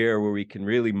tool here where we can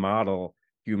really model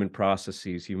human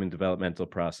processes, human developmental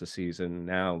processes. And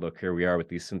now look, here we are with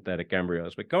these synthetic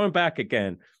embryos. But going back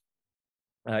again,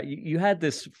 you had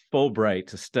this Fulbright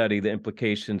to study the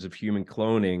implications of human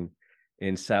cloning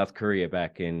in South Korea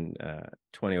back in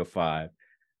 2005.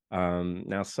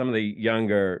 Now, some of the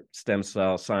younger stem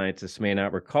cell scientists may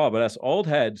not recall, but us old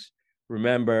heads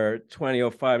remember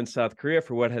 2005 in South Korea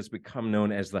for what has become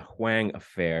known as the Hwang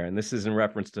Affair. And this is in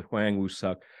reference to Hwang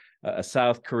Woo-suk, a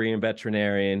South Korean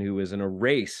veterinarian who was in a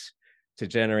race to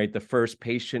generate the first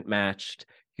patient-matched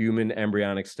human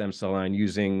embryonic stem cell line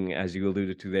using, as you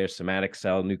alluded to there, somatic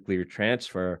cell nuclear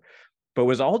transfer, but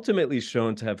was ultimately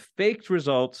shown to have faked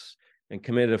results and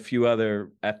committed a few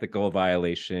other ethical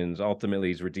violations. Ultimately,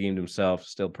 he's redeemed himself,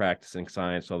 still practicing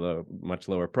science, although much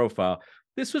lower profile.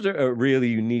 This was a really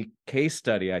unique case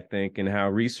study, I think, in how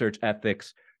research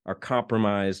ethics are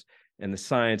compromised and the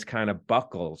science kind of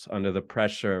buckles under the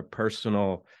pressure of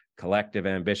personal, collective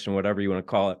ambition, whatever you want to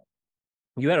call it.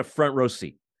 You had a front row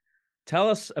seat. Tell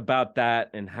us about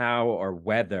that and how or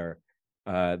whether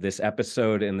this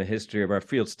episode in the history of our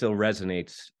field still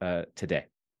resonates today.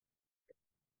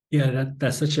 Yeah,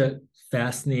 that's such a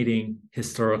fascinating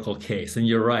historical case. And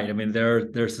you're right. I mean,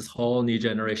 there's this whole new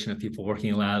generation of people working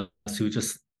in labs who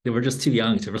they were just too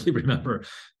young to really remember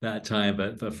that time.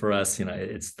 But for us,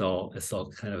 it's still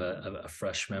kind of a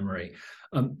fresh memory.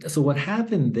 So what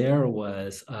happened there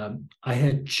was I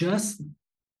had just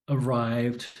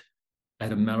arrived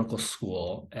at a medical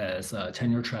school as a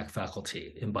tenure track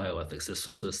faculty in bioethics.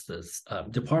 This was this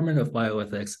Department of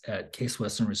Bioethics at Case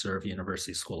Western Reserve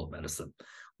University School of Medicine,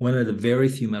 one of the very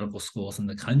few medical schools in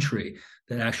the country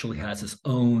that actually has its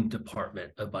own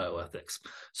department of bioethics.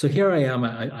 So here I am,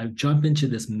 I jump into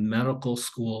this medical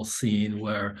school scene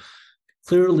where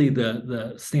clearly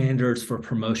the standards for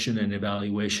promotion and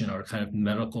evaluation are kind of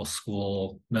medical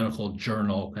school, medical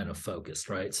journal kind of focused,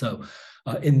 right? So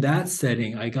in that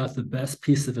setting, I got the best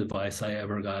piece of advice I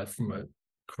ever got from a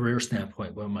career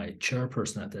standpoint when my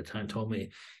chairperson at that time told me,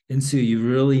 Insoo, you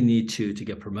really need to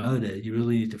get promoted. You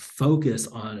really need to focus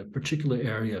on a particular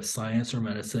area of science or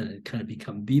medicine and kind of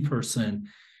become the person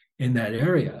in that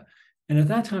area. And at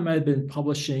that time, I had been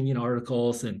publishing,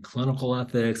 articles in clinical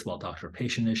ethics, well,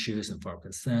 doctor-patient issues, informed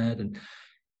consent,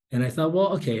 and I thought,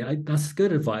 well, okay, that's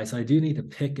good advice. I do need to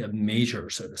pick a major,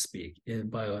 so to speak, in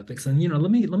bioethics. And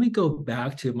let me go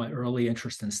back to my early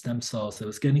interest in stem cells. It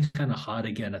was getting kind of hot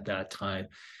again at that time,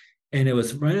 and it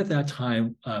was right at that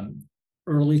time,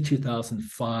 early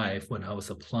 2005, when I was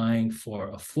applying for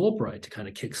a Fulbright to kind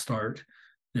of kickstart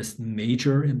this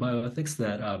major in bioethics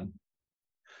that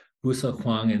Woo-suk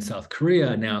Hwang in South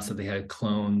Korea announced that they had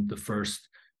cloned the first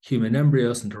human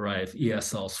embryos and derived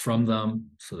ESLs from them.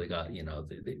 So they got,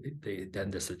 they done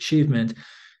this achievement.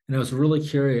 And I was really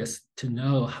curious to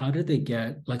know, how did they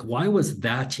get, why was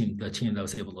that team the team that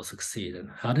was able to succeed?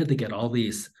 And how did they get all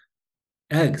these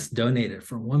eggs donated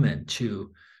from women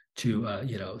to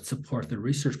support the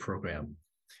research program?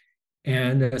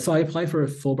 And so I applied for a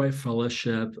Fulbright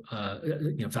fellowship,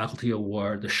 faculty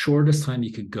award. The shortest time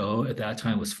you could go at that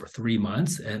time was for 3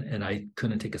 months, and I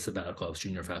couldn't take a sabbatical. I was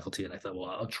junior faculty, and I thought,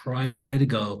 well, I'll try to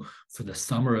go for the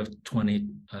summer of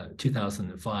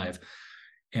 2005,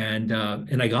 and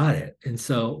I got it. And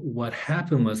so what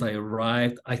happened was I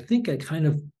arrived, I think, at kind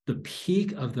of the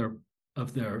peak of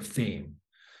their fame,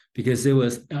 because it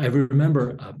was, I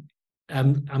remember.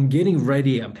 I'm getting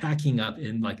ready. I'm packing up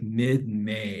in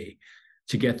mid-May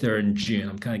to get there in June.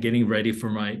 I'm kind of getting ready for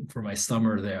my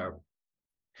summer there.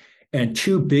 And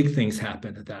two big things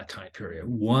happened at that time period.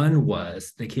 One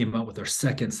was they came out with their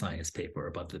second science paper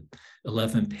about the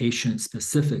 11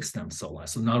 patient-specific stem cell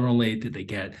lines. So not only did they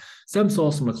get stem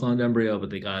cells from a cloned embryo, but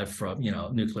they got it from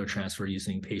nuclear transfer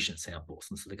using patient samples.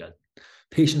 And so they got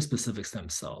patient-specific stem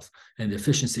cells, and the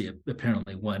efficiency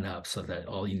apparently went up, so that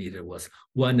all you needed was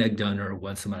one egg donor,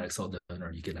 one somatic cell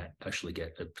donor. You can actually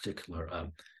get a particular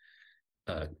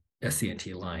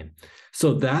SCNT line.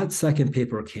 So that second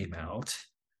paper came out,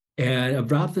 and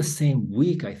about the same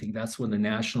week, I think that's when the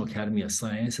National Academy of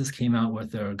Sciences came out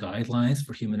with their guidelines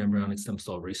for human embryonic stem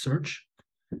cell research.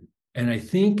 And I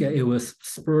think it was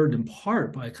spurred in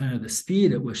part by kind of the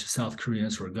speed at which the South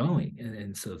Koreans were going.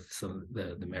 And so some of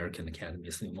the American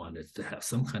academies wanted to have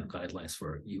some kind of guidelines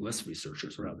for US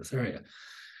researchers around this area.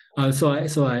 So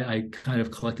I kind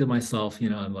of collected myself,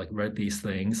 and read these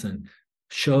things and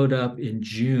showed up in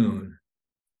June.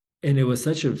 And it was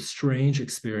such a strange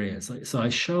experience. So I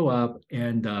show up,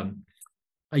 and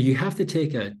you have to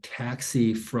take a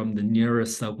taxi from the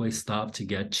nearest subway stop to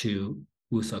get to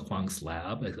Woo Seok-hwang's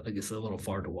lab. I guess a little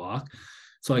far to walk.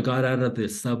 So I got out of the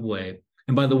subway.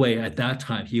 And by the way, at that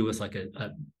time, he was like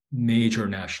a major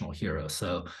national hero.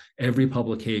 So every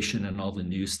publication and all the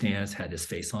newsstands had his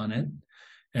face on it.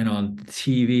 And on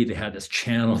TV, they had this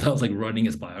channel that was like running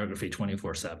his biography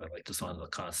 24/7, like just on the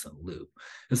constant loop.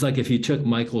 It's like if you took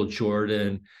Michael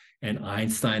Jordan and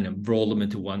Einstein and rolled them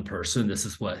into one person, this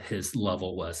is what his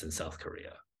level was in South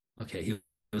Korea. Okay, he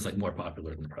was like more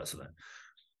popular than the president.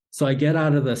 So I get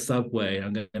out of the subway and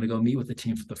I'm going to go meet with the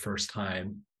team for the first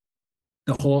time.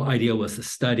 The whole idea was to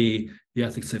study the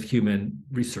ethics of human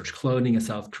research cloning in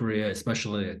South Korea,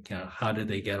 especially how did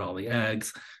they get all the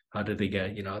eggs? How did they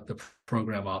get the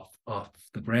program off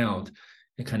the ground,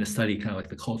 and kind of study kind of like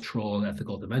the cultural and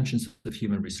ethical dimensions of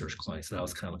human research cloning. So that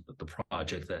was kind of like the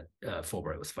project that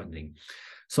Fulbright was funding.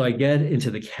 So I get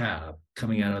into the cab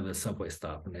coming out of the subway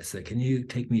stop, and I said, "Can you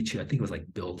take me to?" I think it was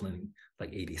like building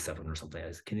like 87 or something.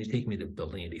 I said, "Can you take me to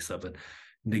building 87?"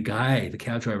 And the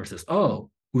cab driver says, "Oh,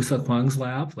 Woo Seok-hwang's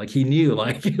lab." Like he knew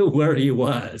like where he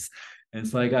was. And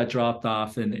so I got dropped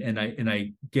off and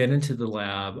I get into the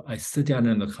lab. I sit down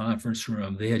in the conference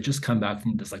room. They had just come back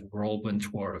from this like whirlwind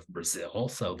tour of Brazil.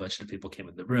 So a bunch of people came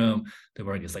in the room. They're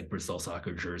wearing these like Brazil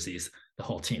soccer jerseys, the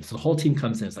whole team. So the whole team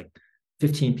comes in, it's like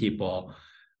 15 people.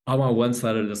 I'm on one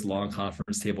side of this long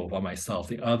conference table by myself.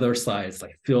 The other side is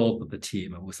like filled with the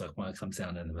team. And Woo-seok-hwang comes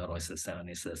down in the middle. I sit down and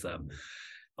he says,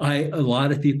 a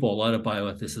lot of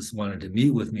bioethicists wanted to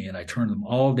meet with me, and I turned them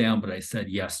all down, but I said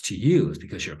yes to you. It's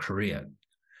because you're Korean.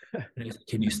 And he said,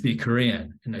 "Can you speak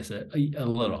Korean?" And I said, "A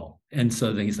little." And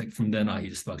so then he's like, from then on, he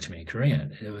just spoke to me in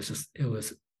Korean. And it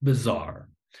was bizarre.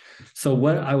 So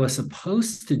what I was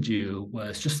supposed to do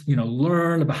was just,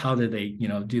 learn about how did they,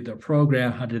 do their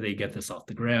program, how did they get this off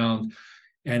the ground.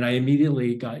 And I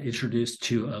immediately got introduced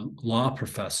to a law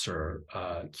professor,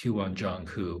 Kyu-won Jung,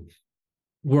 who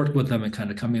worked with them and kind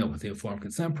of coming up with the informed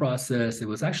consent process. It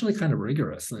was actually kind of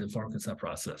rigorous, the informed consent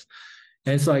process.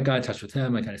 And so I got in touch with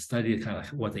him. I kind of studied kind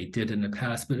of what they did in the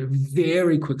past, but it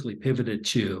very quickly pivoted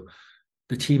to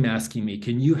the team asking me,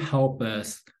 "Can you help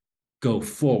us go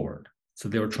forward?" So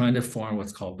they were trying to form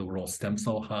what's called the World Stem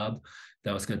Cell Hub.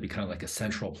 That was going to be kind of like a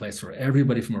central place where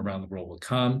everybody from around the world would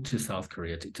come to South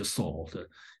Korea, to Seoul, to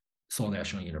Seoul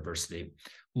National University,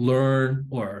 learn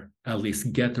or at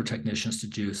least get their technicians to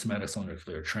do somatic cell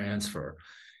nuclear transfer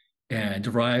and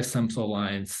derive stem cell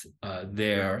lines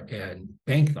there and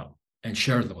bank them and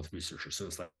share them with researchers. So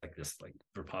it's like this like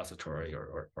repository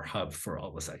or hub for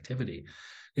all this activity.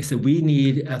 They said, we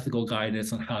need ethical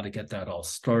guidance on how to get that all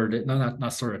started.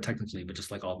 Not started technically, but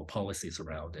just like all the policies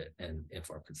around it and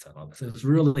informed consent on this. So it was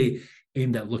really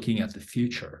aimed at looking at the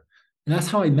future. And that's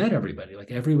how I met everybody.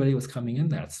 Like everybody was coming in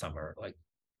that summer, like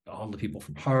all the people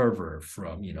from Harvard,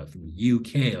 from from the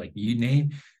UK, like you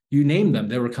name them,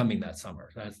 they were coming that summer.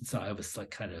 So I was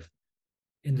like kind of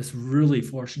in this really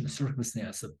fortunate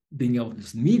circumstance of being able to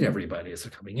just meet everybody as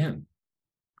they're coming in.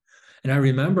 And I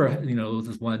remember,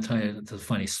 this one time, it's a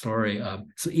funny story.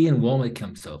 So Ian Womack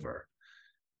comes over,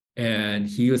 and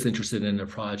he was interested in a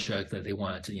project that they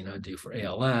wanted to, do for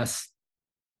ALS.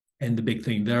 And the big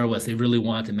thing there was they really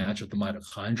wanted to match up the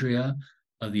mitochondria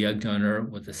of the egg donor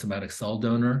with the somatic cell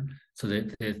donor. So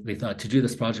they thought, to do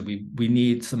this project, we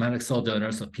need somatic cell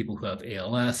donors of people who have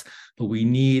ALS, but we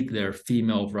need their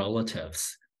female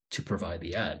relatives to provide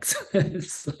the eggs.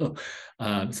 so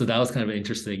that was kind of an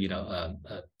interesting,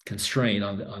 constraint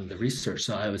on the research.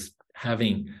 So I was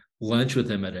having lunch with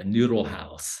him at a noodle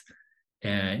house.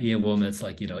 And Ian Womack's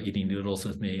like, eating noodles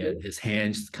with me, and his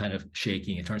hands kind of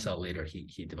shaking. It turns out later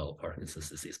he developed Parkinson's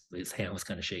disease. His hand was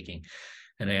kind of shaking.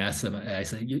 And I asked him, I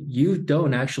said, you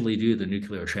don't actually do the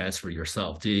nuclear transfer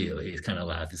yourself, do you? He kind of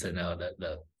laughed. He said, no,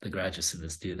 the graduate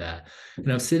students do that.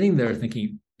 And I'm sitting there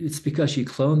thinking, it's because you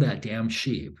cloned that damn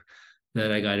sheep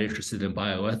that I got interested in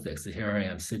bioethics. And here I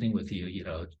am sitting with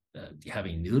you,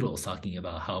 having noodles, talking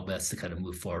about how best to kind of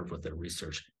move forward with their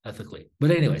research ethically.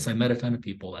 But anyways, I met a ton of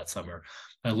people that summer.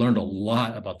 I learned a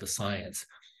lot about the science.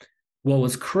 What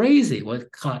was crazy,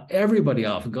 what caught everybody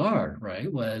off guard,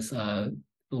 right, was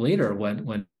later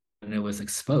when it was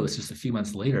exposed, just a few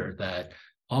months later, that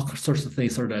all sorts of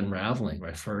things started unraveling,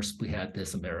 right? First, we had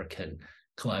this American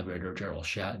collaborator, Gerald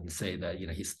Shatton, say that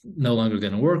he's no longer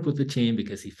going to work with the team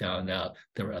because he found out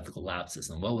there were ethical lapses.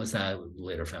 And what was that? We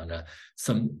later found out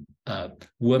some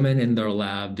women in their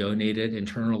lab donated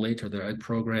internally to their egg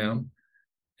program.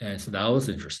 And so that was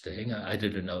interesting. I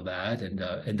didn't know that. And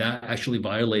that actually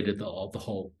violated the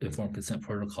whole informed consent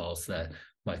protocols that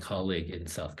my colleague in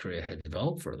South Korea had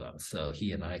developed for them. So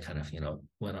he and I kind of,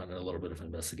 went on a little bit of an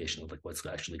investigation of like what's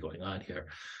actually going on here.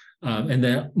 And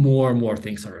then more and more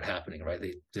things started happening, right?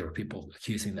 There were people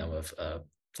accusing them of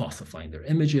falsifying their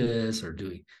images or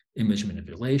doing image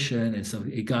manipulation. And so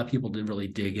it got people to really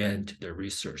dig into their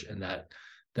research, and that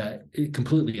it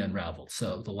completely unraveled.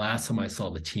 So the last time I saw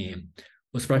the team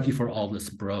was right before all this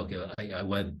broke. I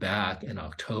went back in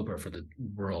October for the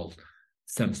World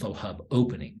Stem Cell Hub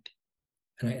opening.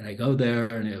 And I go there,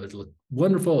 and it would look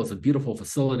wonderful. It's a beautiful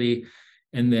facility.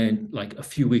 And then like a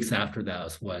few weeks after that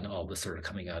was when all this started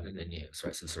coming out in the news,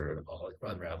 right? So sort of all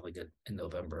like unraveling it in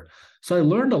November. So I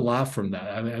learned a lot from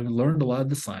that. I mean, I learned a lot of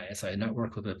the science. I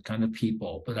networked with a ton of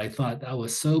people, but I thought that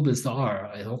was so bizarre.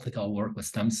 I don't think I'll work with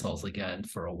stem cells again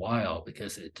for a while,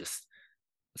 because it's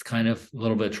kind of a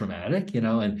little bit traumatic, and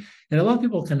a lot of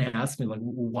people kind of ask me like,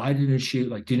 why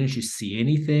didn't you see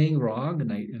anything wrong?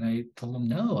 And I told them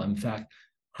no. In fact,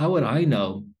 how would I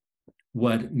know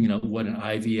what an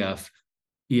IVF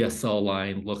ESL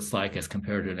line looks like as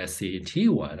compared to an SCNT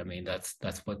one? I mean, that's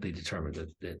what they determined,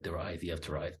 that they were IVF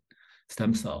derived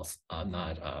stem cells,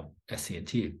 not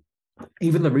SCNT.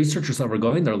 Even the researchers that were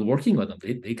going there working with them,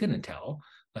 they couldn't tell.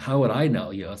 How would I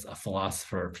know? As a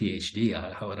philosopher PhD,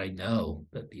 how would I know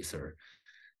that these are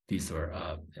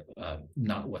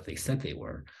not what they said they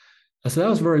were? So that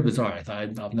was very bizarre. I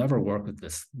thought I'll never work with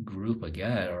this group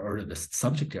again, or this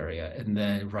subject area. And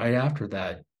then right after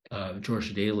that,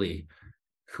 George Daly,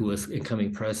 who was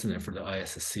incoming president for the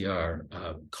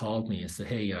ISSCR, called me and said,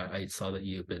 hey, I saw that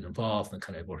you've been involved in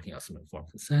kind of working out some informed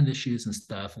consent issues and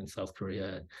stuff in South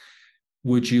Korea.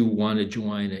 Would you want to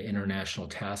join an international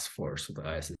task force with the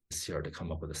ISSCR to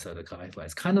come up with a set of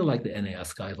guidelines, kind of like the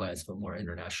NAS guidelines, but more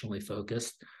internationally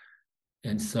focused?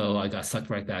 And so I got sucked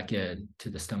right back into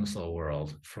the stem cell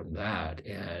world from that.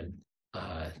 And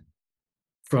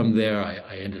from there,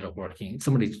 I ended up working.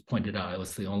 Somebody pointed out I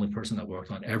was the only person that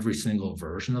worked on every single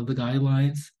version of the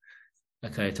guidelines.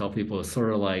 Like I tell people, it's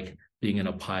sort of like being in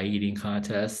a pie eating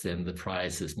contest, and the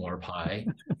prize is more pie.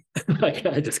 Like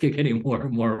I just kept getting more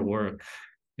and more work.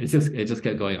 It just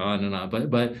kept going on and on.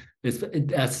 But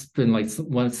that's been like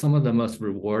some of the most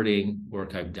rewarding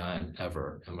work I've done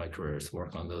ever in my career, is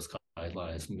work on those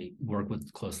guidelines, work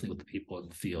closely with the people in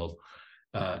the field.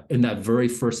 In that very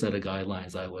first set of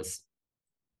guidelines,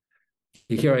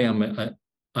 here I am, an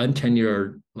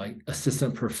untenured like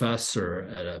assistant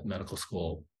professor at a medical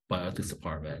school bioethics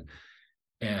department,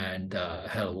 and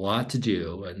had a lot to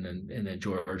do. And then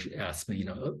George asked me,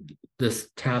 this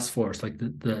task force, like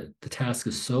the task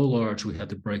is so large, we had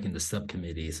to break into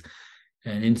subcommittees.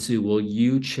 And Insoo, will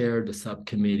you chair the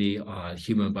subcommittee on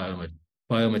human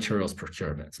biomaterials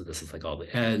procurement? So this is like all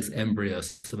the eggs,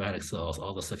 embryos, somatic cells,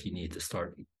 all the stuff you need to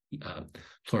start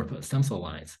pluripotent stem cell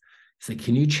lines. So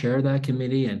can you chair that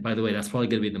committee? And by the way, that's probably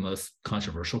going to be the most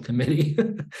controversial committee.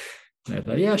 And I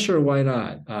thought, yeah, sure, why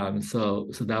not? So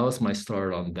that was my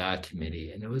start on that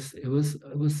committee, and it was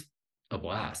a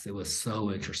blast. It was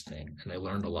so interesting, and I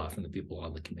learned a lot from the people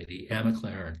on the committee. Anne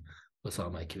McLaren was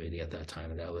on my committee at that time,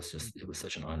 and it was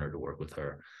such an honor to work with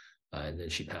her. And then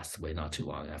she passed away not too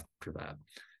long after that.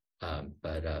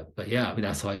 But yeah, I mean,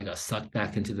 that's how I got sucked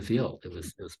back into the field. It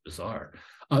was bizarre.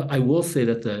 I will say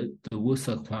that the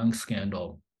Wu-Suk Hwang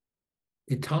scandal,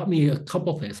 it taught me a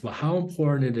couple things about how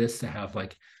important it is to have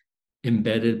like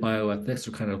embedded bioethics,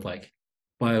 or kind of like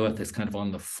bioethics kind of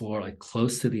on the floor, like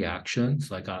close to the action.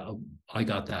 So I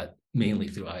got that mainly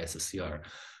through ISSCR,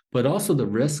 but also the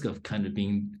risk of kind of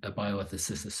being a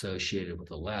bioethicist associated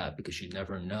with a lab, because you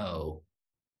never know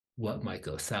what might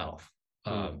go south.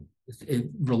 It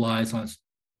relies on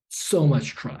so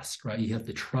much trust, right? You have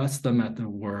to trust them at the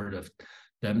word of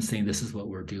them saying, this is what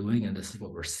we're doing and this is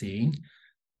what we're seeing.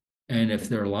 And if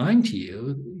they're lying to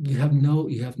you, you have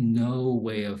no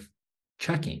way of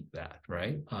checking that,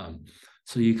 right?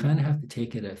 So you kind of have to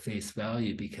take it at face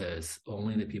value, because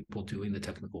only the people doing the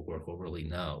technical work will really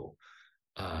know.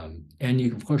 And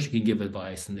of course, you can give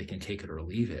advice and they can take it or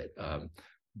leave it,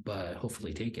 but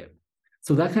hopefully take it.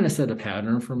 So that kind of set a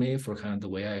pattern for me for kind of the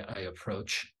way I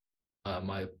approach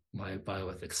my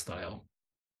bioethics style.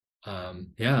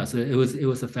 So it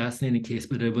was a fascinating case,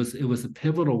 but it was a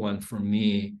pivotal one for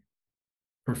me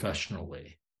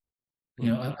professionally.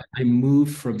 I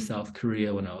moved from South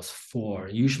Korea when I was 4.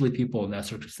 Usually people in that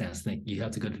circumstance think you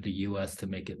have to go to the US to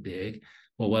make it big.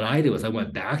 Well, what I did was I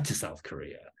went back to South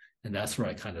Korea, and that's where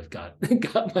I kind of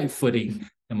got my footing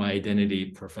and my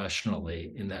identity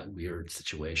professionally in that weird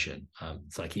situation.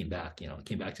 So I came back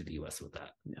to the US with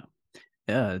that.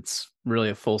 Yeah, it's really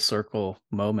a full circle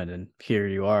moment. And here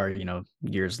you are,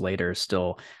 years later,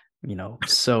 still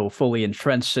so fully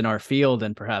entrenched in our field,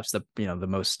 and perhaps the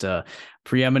most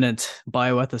preeminent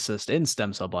bioethicist in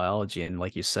stem cell biology. And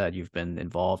like you said, you've been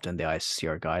involved in the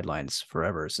ISSCR guidelines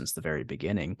forever, since the very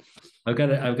beginning. I've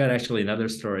got actually another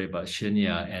story about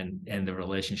Shinya and the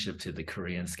relationship to the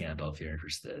Korean scandal, if you're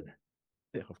interested.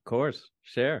 Yeah, of course,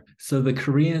 share. So the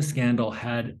Korean scandal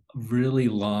had really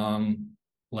long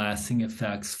lasting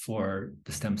effects for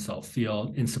the stem cell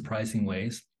field in surprising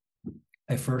ways.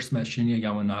 I first met Shinya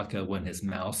Yamanaka when his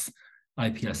mouse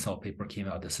iPS cell paper came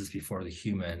out. This is before the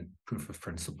human proof of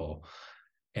principle.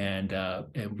 And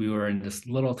we were in this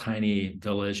little tiny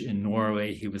village in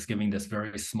Norway. He was giving this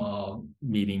very small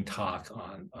meeting talk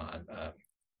on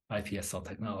iPS cell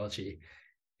technology.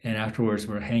 And afterwards,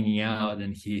 we're hanging out,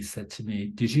 and he said to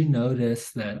me, "Did you notice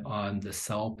that on the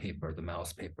cell paper, the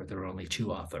mouse paper, there were only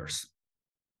 2 authors?"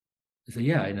 I said,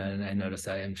 "Yeah, I noticed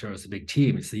that. I'm sure it was a big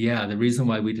team." He said, "Yeah, the reason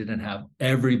why we didn't have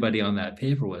everybody on that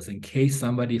paper was in case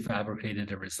somebody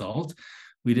fabricated a result,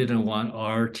 we didn't want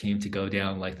our team to go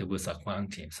down like the Wusa Kwang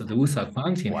team." So the Wusa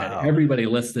Kwang team had everybody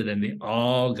listed, and they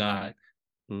all got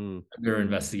under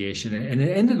investigation, and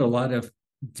it ended a lot of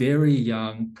very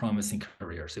young, promising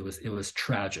careers. It was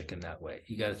tragic in that way.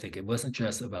 You got to think it wasn't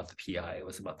just about the PI; it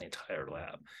was about the entire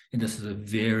lab. And this is a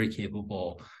very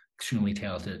capable, extremely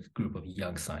talented group of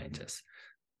young scientists.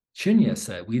 Shinya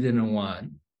said we didn't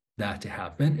want that to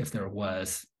happen if there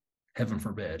was, heaven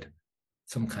forbid,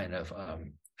 some kind of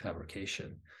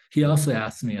fabrication. He also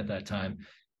asked me at that time,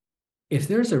 if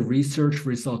there's a research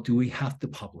result, do we have to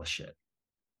publish it?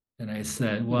 And I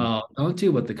said, well, don't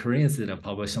do what the Koreans did and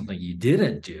publish something you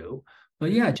didn't do.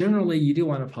 But yeah, generally you do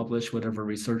want to publish whatever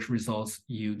research results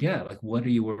you get. Like, what are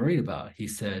you worried about? He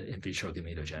said, in vitro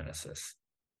gametogenesis.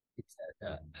 He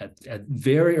said, at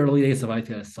very early days of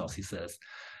iPS cells, he says,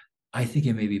 I think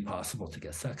it may be possible to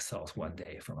get sex cells one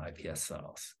day from iPS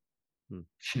cells.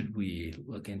 Should we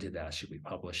look into that? Should we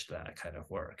publish that kind of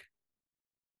work?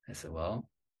 I said, well,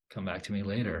 come back to me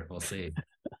later. We'll see.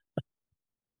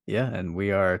 Yeah, and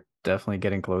we are definitely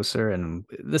getting closer. And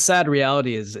the sad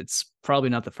reality is it's probably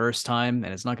not the first time,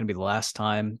 and it's not going to be the last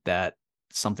time that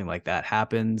something like that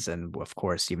happens. And of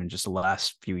course, even just the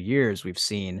last few years, we've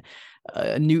seen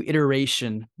a new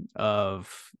iteration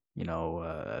of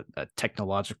a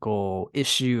technological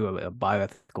issue, a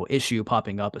bioethical issue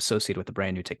popping up associated with a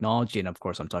brand new technology. And of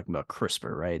course, I'm talking about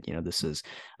CRISPR, right? This is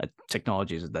a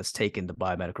technology that's taken the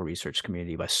biomedical research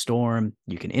community by storm.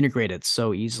 You can integrate it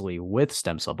so easily with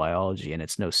stem cell biology. And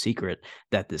it's no secret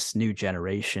that this new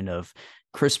generation of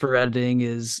CRISPR editing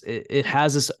it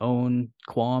has its own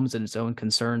qualms and its own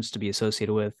concerns to be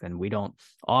associated with. And we don't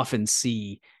often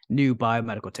see new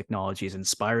biomedical technologies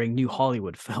inspiring new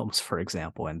Hollywood films, for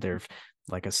example. And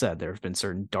like I said, there have been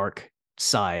certain dark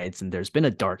sides, and there's been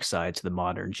a dark side to the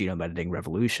modern genome editing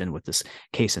revolution, with this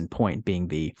case in point being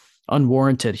the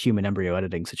unwarranted human embryo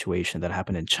editing situation that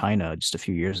happened in China just a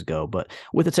few years ago. But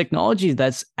with a technology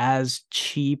that's as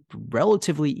cheap,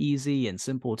 relatively easy, and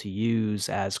simple to use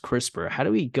as CRISPR, how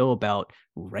do we go about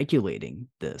regulating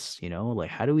this? Like,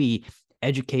 how do we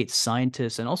educate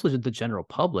scientists and also the general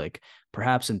public,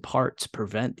 perhaps in part to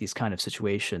prevent these kind of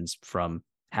situations from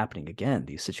happening again,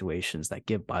 these situations that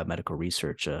give biomedical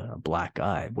research a black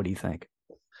eye? What do you think?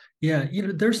 Yeah,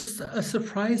 there's a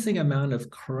surprising amount of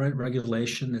current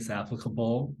regulation that's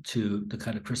applicable to the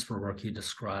kind of CRISPR work you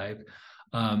described.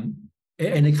 And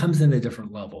it comes in at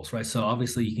different levels, right? So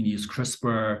obviously you can use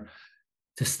CRISPR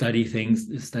to study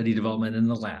development in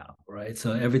the lab, right?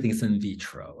 So everything's in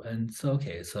vitro. And so,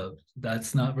 okay, so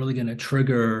that's not really going to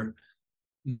trigger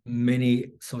many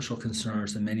social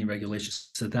concerns and many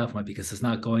regulations at that point, because it's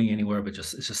not going anywhere, but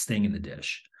it's just staying in the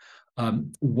dish.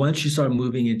 Once you start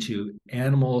moving into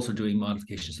animals or doing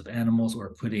modifications of animals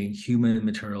or putting human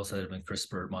materials that have been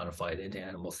CRISPR modified into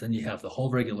animals, then you have the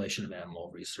whole regulation of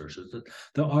animal research.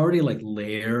 There are already like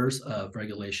layers of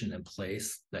regulation in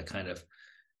place that kind of,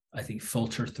 I think,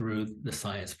 filter through the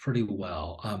science pretty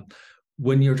well.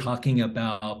 When you're talking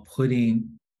about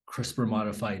putting CRISPR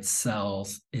modified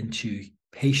cells into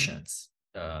patients,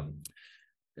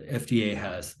 FDA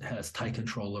has tight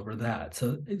control over that.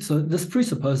 So this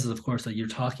presupposes, of course, that you're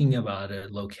talking about a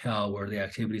locale where the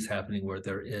activity is happening, where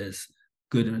there is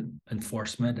good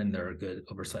enforcement and there are good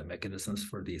oversight mechanisms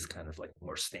for these kind of like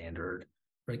more standard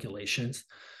regulations.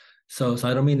 So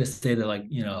I don't mean to say that like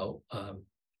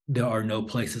there are no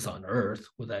places on Earth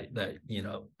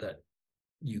that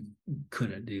you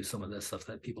couldn't do some of the stuff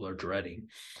that people are dreading.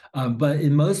 But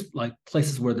in most like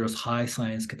places where there's high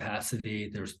science capacity,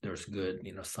 there's good,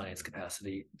 science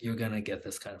capacity, you're going to get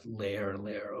this kind of layer and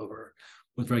layer over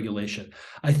with regulation.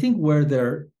 I think where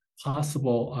they're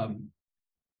possible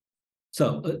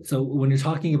So when you're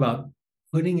talking about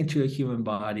putting into a human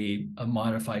body a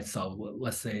modified cell,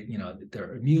 let's say,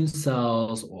 their immune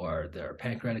cells or their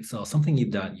pancreatic cells, something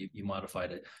you've done, you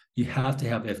modified it, you have to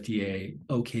have FDA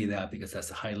okay that, because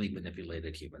that's a highly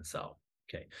manipulated human cell.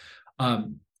 Okay.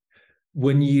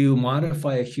 When you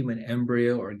modify a human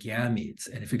embryo or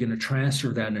gametes, and if you're going to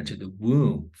transfer that into the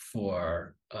womb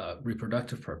for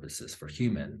reproductive purposes for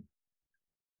human,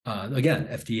 again,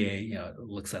 FDA,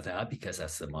 looks at that because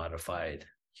that's a modified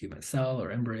human cell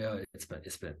or embryo. It's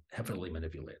been heavily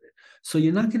manipulated. So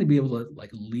you're not going to be able to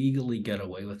legally get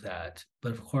away with that.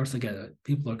 But of course, again,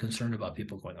 people are concerned about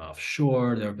people going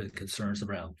offshore. There have been concerns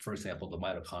around, for example, the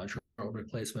mitochondrial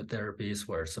replacement therapies,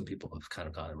 where some people have kind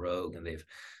of gone rogue and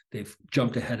they've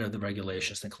jumped ahead of the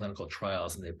regulations and clinical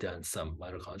trials, and they've done some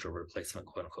mitochondrial replacement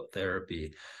quote unquote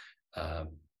therapy.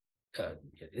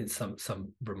 In some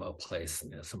remote place,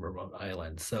 some remote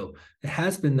island. So it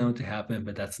has been known to happen,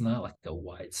 but that's not like the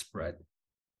widespread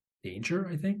danger,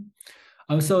 I think.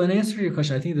 So in answer to your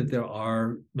question, I think that there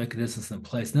are mechanisms in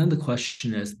place. Then the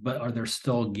question is, but are there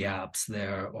still gaps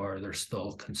there, or are there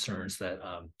still concerns that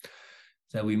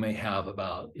that we may have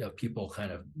about people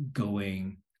kind of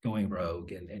going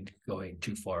rogue and going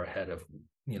too far ahead of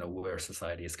where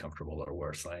society is comfortable or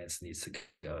where science needs to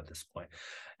go at this point?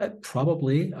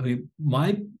 Probably. I mean,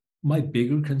 my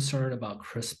bigger concern about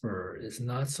CRISPR is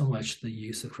not so much the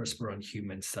use of CRISPR on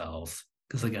human cells,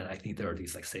 because again, I think there are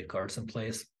these safeguards in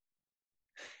place.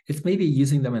 It's maybe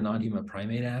using them in non-human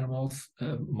primate animals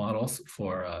models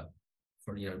for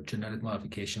genetic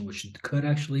modification, which could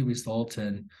actually result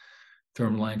in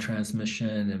germline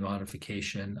transmission and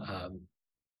modification. I'm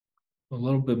a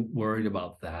little bit worried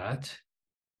about that.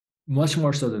 Much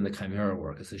more so than the chimera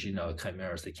work, because as you know,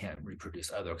 chimeras, they can't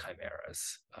reproduce other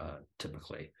chimeras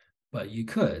typically. But you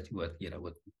could, with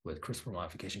CRISPR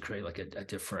modification, create a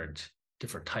different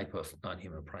type of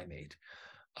non-human primate,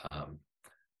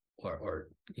 or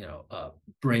a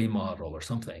brain model or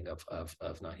something of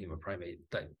non-human primate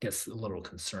that gets a little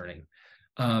concerning.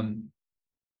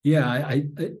 I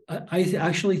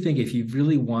actually think if you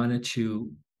really wanted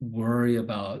to worry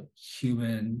about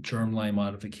human germline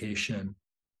modification,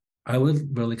 I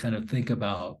would really kind of think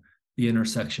about the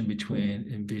intersection between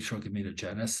in vitro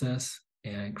gametogenesis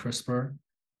and CRISPR.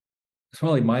 It's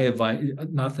probably my advice,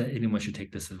 not that anyone should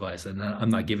take this advice, and I'm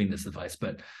not giving this advice,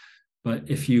 but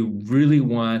if you really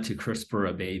want to CRISPR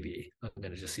a baby, I'm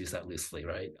going to just use that loosely,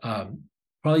 right?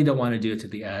 Probably don't want to do it to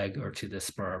the egg or to the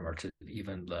sperm or to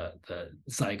even the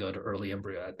zygote or early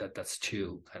embryo. That's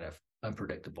too kind of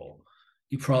unpredictable.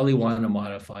 You probably want to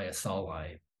modify a cell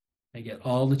line and get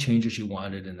all the changes you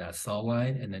wanted in that cell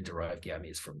line, and then derive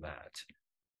gametes from that.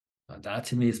 That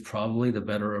to me is probably the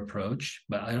better approach,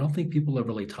 but I don't think people are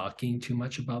really talking too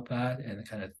much about that and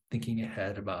kind of thinking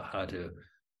ahead about how to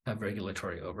have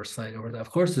regulatory oversight over that. Of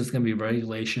course, there's going to be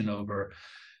regulation over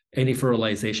any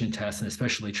fertilization tests, and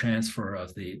especially transfer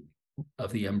of the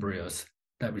embryos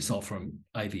that result from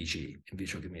IVG, in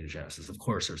vitro gametogenesis. Of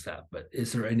course, there's that, but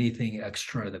is there anything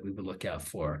extra that we would look out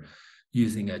for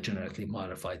using a genetically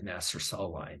modified master cell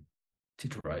line to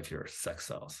derive your sex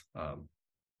cells?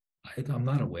 I'm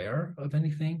not aware of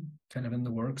anything kind of in the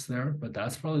works there, but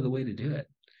that's probably the way to do it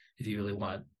if you really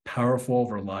want powerful,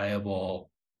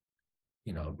 reliable,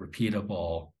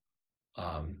 repeatable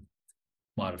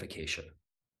modification.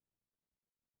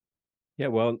 Yeah,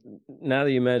 well, now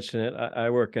that you mention it, I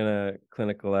work in a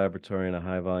clinical laboratory in a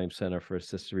high volume center for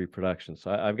assisted reproduction.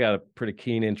 So I've got a pretty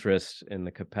keen interest in the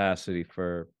capacity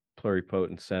for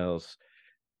pluripotent cells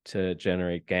to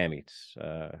generate gametes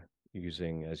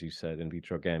using, as you said, in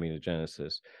vitro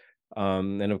gametogenesis.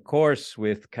 And of course,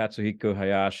 with Katsuhiko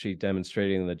Hayashi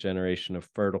demonstrating the generation of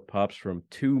fertile pups from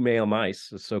 2 male mice,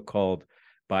 the so-called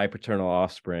bipaternal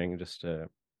offspring, just a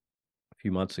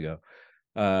few months ago,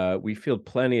 we field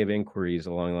plenty of inquiries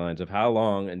along the lines of how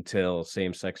long until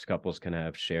same-sex couples can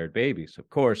have shared babies. Of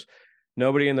course,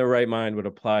 nobody in their right mind would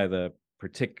apply the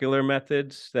particular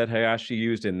methods that Hayashi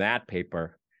used in that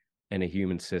paper in a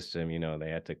human system. They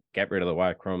had to get rid of the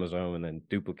Y chromosome and then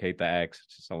duplicate the X.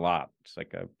 It's just a lot. It's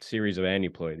like a series of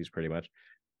aneuploidies, pretty much.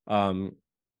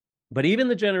 But even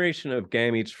the generation of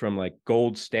gametes from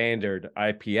gold standard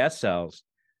iPS cells,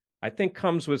 I think,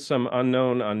 comes with some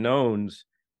unknown unknowns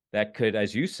that could,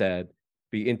 as you said,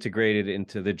 be integrated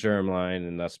into the germline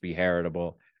and thus be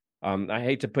heritable. I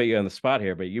hate to put you on the spot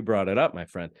here, but you brought it up, my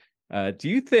friend. Do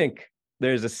you think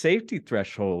there's a safety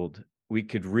threshold we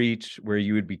could reach where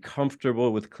you would be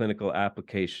comfortable with clinical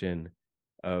application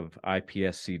of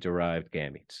iPSC-derived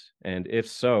gametes? And if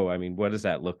so, I mean, what does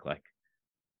that look like?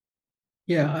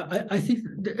 Yeah, I think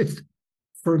it's,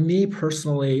 for me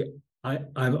personally, I'm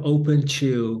open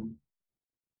to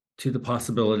to the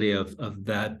possibility of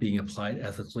that being applied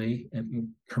ethically and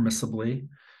permissibly,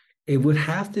 it would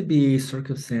have to be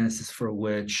circumstances for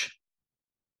which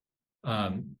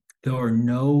there are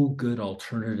no good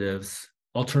alternative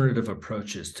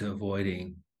approaches to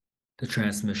avoiding the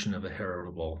transmission of a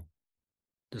heritable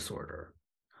disorder.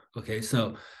 Okay,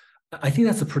 so I think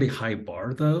that's a pretty high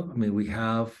bar, though. I mean, we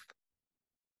have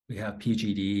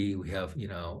PGD, we have,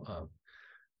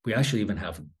 we actually even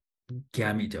have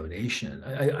gamete donation.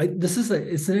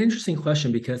 It's an interesting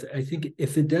question, because I think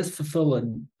if it does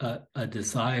fulfill a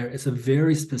desire, it's a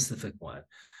very specific one.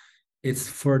 It's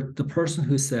for the person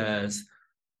who says,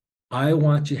 I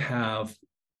want to have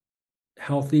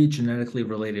healthy, genetically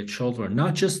related children,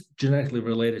 not just genetically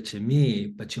related to me,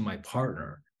 but to my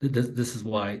partner. This is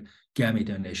why gamete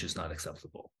donation is not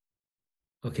acceptable.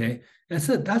 Okay,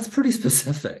 that's pretty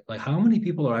specific. Like, how many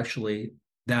people are actually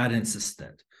that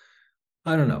insistent?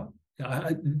 I don't know.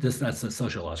 That's a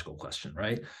sociological question,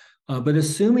 right? But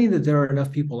assuming that there are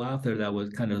enough people out there that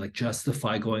would kind of like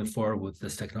justify going forward with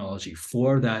this technology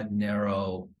for that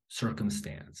narrow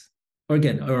circumstance, or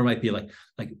it might be like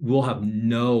we'll have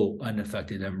no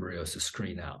unaffected embryos to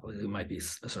screen out. It might be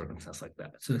a circumstance like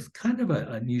that. So it's kind of an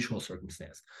unusual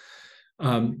circumstance.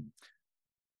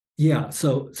 Yeah,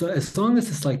 so as long as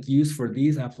it's like used for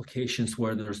these applications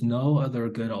where there's no other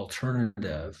good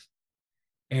alternative,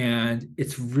 and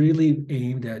it's really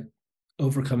aimed at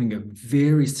overcoming a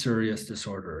very serious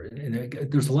disorder, and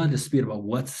there's a lot of dispute about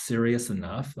what's serious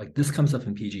enough. Like, this comes up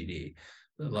in PGD.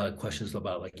 A lot of questions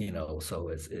about, like, so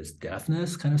is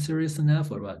deafness kind of serious enough?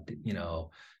 What about,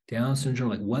 Down syndrome?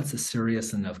 Like, what's a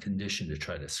serious enough condition to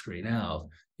try to screen out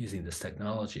using this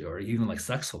technology? Or even like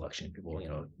sex selection, people,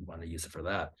 want to use it for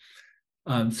that.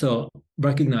 So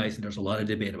recognizing there's a lot of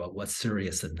debate about what's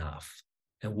serious enough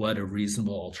and what a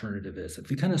reasonable alternative is.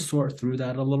 If we kind of sort through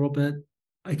that a little bit,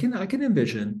 I can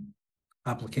envision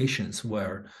applications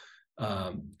where,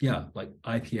 like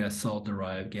iPS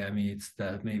cell-derived gametes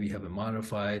that maybe have been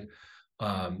modified.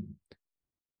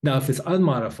 Now, if it's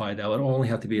unmodified, that would only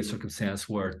have to be a circumstance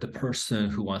where the person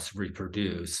who wants to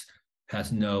reproduce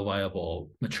has no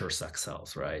viable mature sex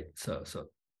cells, right? So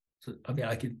I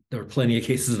mean, there are plenty of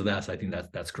cases of that, so I think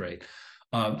that's great.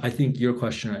 I think your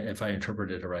question, if I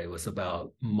interpreted it right, was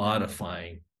about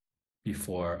modifying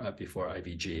before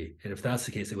IVG. And if that's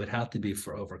the case, it would have to be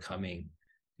for overcoming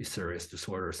these serious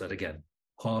disorders that, again,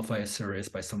 qualify as serious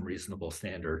by some reasonable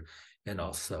standard. And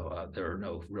also, there are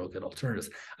no real good alternatives.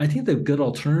 I think the good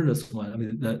alternatives one, I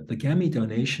mean, the gamete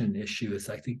donation issue is,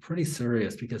 I think, pretty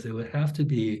serious, because it would have to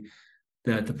be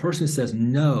that the person who says,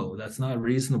 no, that's not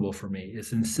reasonable for me,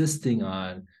 is insisting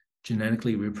on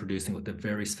genetically reproducing with a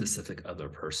very specific other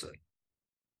person.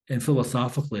 And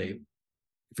philosophically,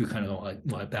 if you kind of want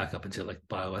to back up into like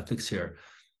bioethics here,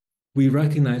 we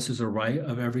recognize there's a right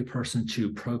of every person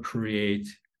to procreate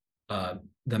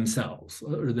themselves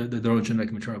or their own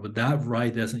genetic material, but that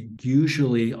right doesn't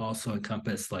usually also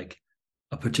encompass like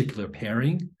a particular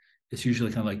pairing. It's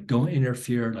usually kind of like, don't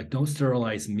interfere, like don't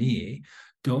sterilize me,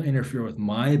 don't interfere with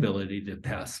my ability to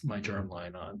pass my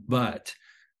germline on. But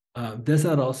does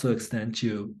that also extend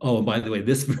to, oh, by the way,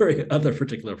 this very other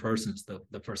particular person is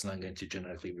the person I'm going to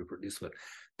genetically reproduce with?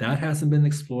 That hasn't been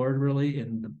explored really,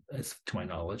 to my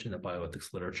knowledge, in the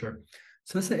bioethics literature.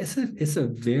 So it's a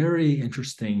very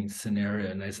interesting scenario.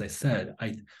 And as I said,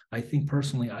 I think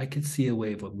personally, I could see a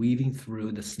way of weaving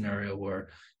through the scenario where,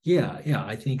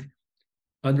 I think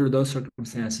under those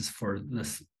circumstances for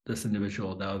this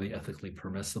individual, that would be ethically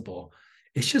permissible.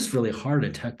 It's just really hard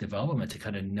in tech development to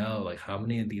kind of know like how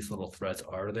many of these little threads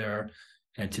are there,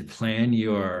 and to plan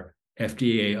your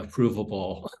FDA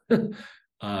approvable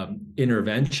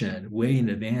intervention way in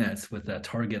advance with that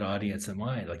target audience in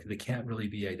mind. Like, they can't really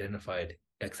be identified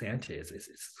ex ante. It's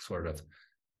sort of,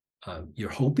 you're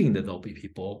hoping that there'll be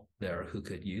people there who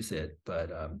could use it, but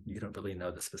you don't really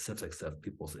know the specifics of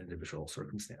people's individual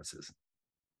circumstances.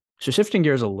 So shifting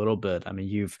gears a little bit, I mean,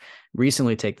 you've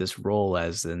recently taken this role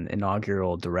as an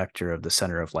inaugural director of the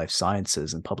Center of Life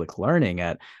Sciences and Public Learning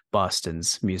at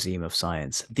Boston's Museum of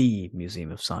Science, the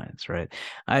Museum of Science, right?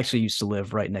 I actually used to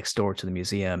live right next door to the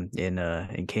museum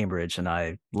in Cambridge, and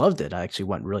I loved it. I actually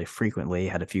went really frequently,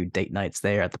 had a few date nights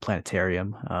there at the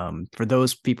planetarium. For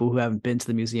those people who haven't been to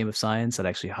the Museum of Science, I'd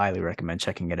actually highly recommend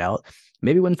checking it out.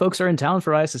 maybe when folks are in town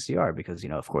for ISSCR, because,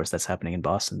 of course, that's happening in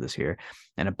Boston this year.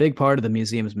 And a big part of the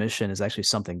museum's mission is actually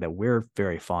something that we're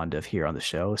very fond of here on the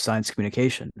show, science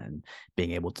communication, and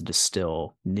being able to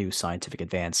distill new scientific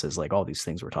advances like all these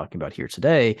things we're talking about here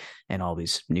today and all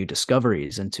these new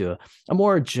discoveries into a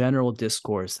more general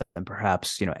discourse that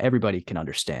perhaps, everybody can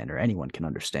understand or anyone can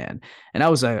understand. And I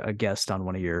was a guest on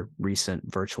one of your recent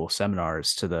virtual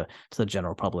seminars to the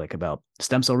general public about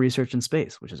stem cell research in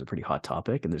space, which is a pretty hot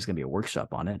topic. And there's going to be a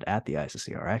workshop on it at the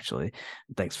ISSCR, actually.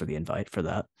 Thanks for the invite for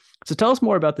that. So tell us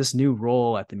more about this new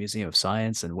role at the Museum of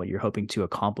Science and what you're hoping to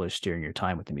accomplish during your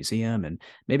time with the museum, and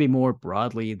maybe more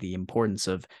broadly, the importance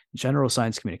of general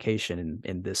science communication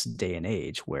in this day and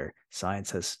age where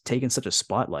science has taken such a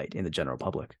spotlight in the general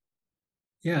public.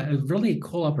 Yeah, a really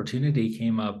cool opportunity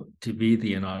came up to be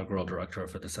the inaugural director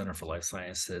for the Center for Life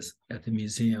Sciences at the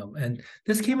museum. And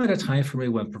this came at a time for me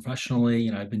when professionally,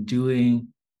 I've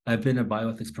been a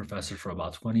bioethics professor for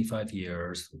about 25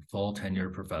 years, full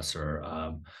tenured professor.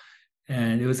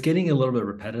 And it was getting a little bit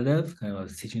repetitive. I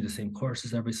was teaching the same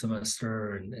courses every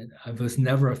semester. And I was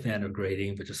never a fan of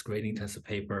grading, but just grading tons of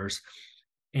papers.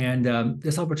 And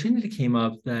this opportunity came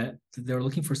up that they were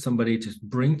looking for somebody to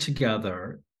bring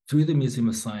together through the Museum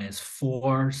of Science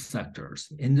 4 sectors: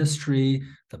 industry,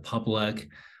 the public,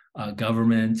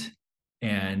 government,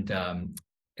 and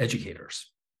educators.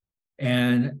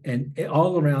 And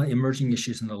all around emerging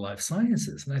issues in the life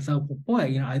sciences. And I thought, well,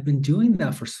 boy, I've been doing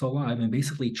that for so long. I've been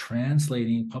basically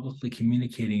translating, publicly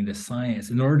communicating the science.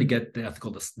 In order to get the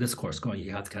ethical discourse going,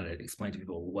 you have to kind of explain to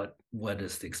people what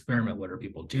is the experiment, what are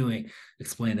people doing,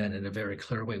 explain that in a very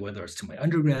clear way, whether it's to my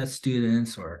undergrad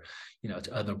students or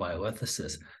to other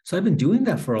bioethicists. So I've been doing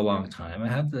that for a long time. I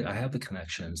have the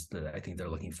connections that I think they're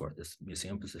looking for at this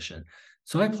museum position.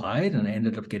 So I applied and I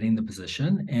ended up getting the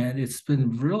position. And it's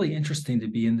been really interesting to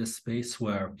be in this space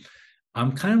where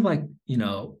I'm kind of like,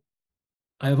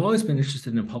 I've always been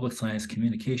interested in public science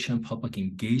communication, public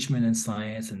engagement in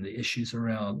science, and the issues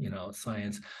around,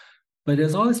 science. But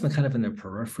it's always been kind of in a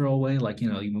peripheral way. Like,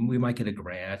 we might get a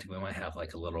grant, we might have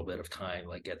like a little bit of time,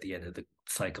 like at the end of the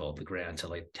cycle of the grant, to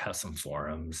like have some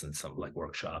forums and some like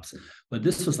workshops. But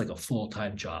this was like a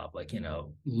full-time job, like,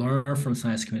 learn from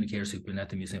science communicators who've been at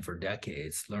the museum for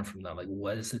decades, learn from them, like,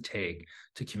 what does it take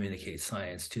to communicate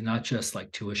science to not just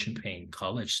like tuition-paying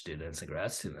college students and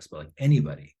grad students, but like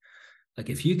anybody. Like,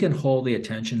 if you can hold the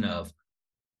attention of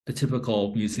the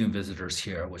typical museum visitors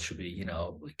here, which would be,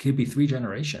 it could be 3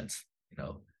 generations,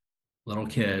 little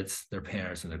kids, their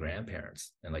parents, and their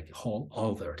grandparents, and like hold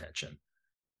all their attention.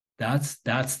 That's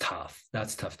tough.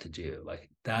 That's tough to do. Like,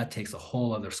 that takes a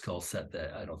whole other skill set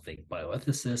that I don't think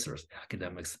bioethicists or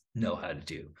academics know how to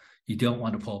do. You don't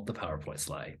want to pull up the PowerPoint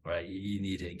slide, right? You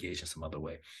need to engage in some other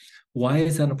way. Why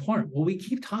is that important? Well, we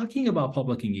keep talking about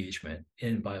public engagement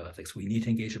in bioethics. We need to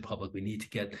engage the public. We need to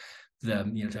get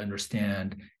them, to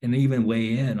understand and even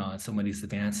weigh in on some of these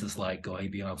advances, like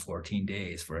going beyond 14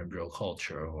 days for embryo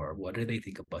culture, or what do they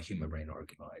think about human brain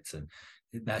organoids, and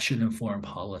that should inform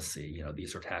policy.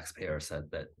 These are taxpayers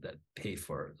that pay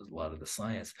for a lot of the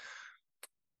science.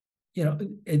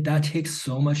 That takes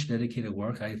so much dedicated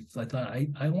work. I thought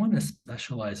I want to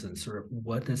specialize in sort of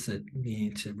what does it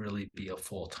mean to really be a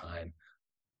full-time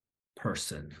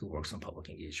person who works on public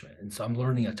engagement. And so I'm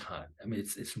learning a ton. I mean,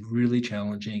 it's really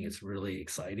challenging. It's really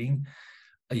exciting.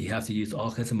 You have to use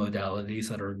all kinds of modalities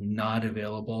that are not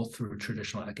available through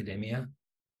traditional academia.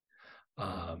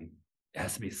 It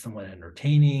has to be somewhat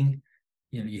entertaining.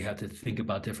 You have to think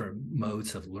about different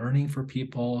modes of learning for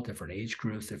people, different age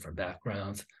groups, different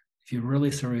backgrounds, if you're really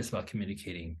serious about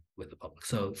communicating with the public.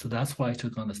 So that's why I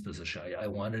took on this position. I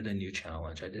wanted a new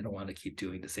challenge. I didn't want to keep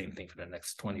doing the same thing for the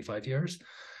next 25 years.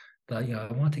 But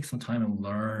I want to take some time and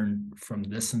learn from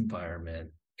this environment.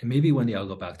 And maybe one day I'll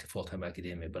go back to full-time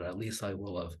academia, but at least I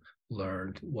will have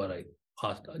learned what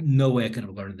no way I could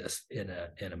have learned this in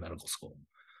a medical school.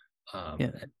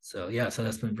 So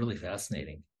that's been really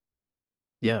fascinating.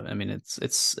 Yeah, I mean,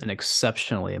 it's an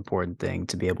exceptionally important thing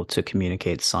to be able to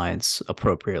communicate science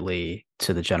appropriately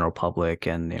to the general public,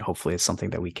 and hopefully it's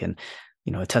something that we can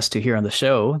attest to here on the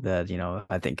show, that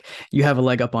I think you have a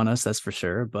leg up on us, that's for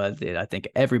sure. But I think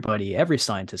every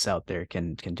scientist out there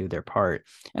can do their part.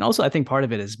 And also, I think part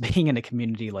of it is being in a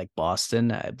community like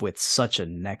Boston with such a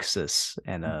nexus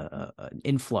and an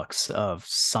influx of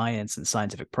science and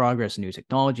scientific progress, new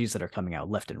technologies that are coming out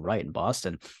left and right in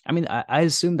Boston. I mean, I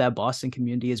assume that Boston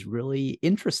community is really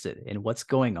interested in what's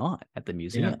going on at the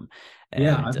museum.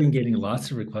 Yeah, I've been getting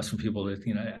lots of requests from people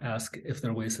to ask if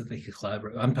there are ways that they could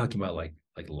collaborate. I'm talking about like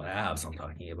labs. I'm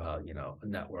talking about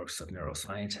networks of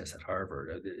neuroscientists at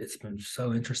Harvard. It's been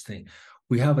so interesting.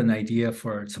 we have an idea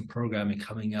for some programming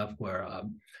coming up where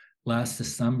last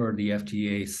December, the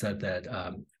FDA said that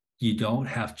you don't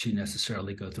have to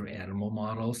necessarily go through animal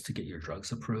models to get your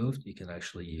drugs approved. You can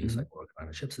actually use like organ on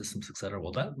a chip systems, et cetera.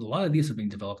 Well, a lot of these are being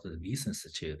developed at the Wyss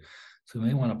Institute. So we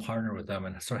may want to partner with them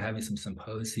and start having some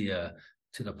symposia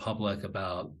to the public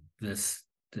about this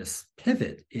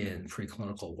pivot in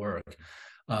preclinical work.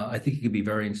 I think it could be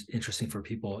very interesting for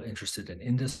people interested in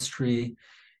industry,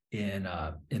 in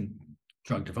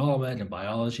drug development and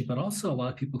biology, but also a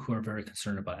lot of people who are very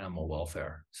concerned about animal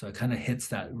welfare. So it kind of hits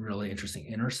that really interesting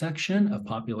intersection of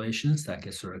populations that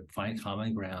can sort of find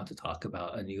common ground to talk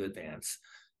about a new advance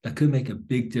that could make a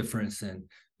big difference in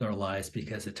their lives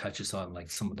because it touches on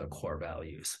like some of their core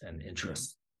values and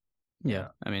interests. Yeah,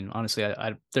 I mean, honestly,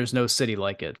 there's no city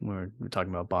like it. We're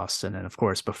talking about Boston, and of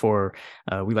course, before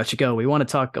we let you go, we want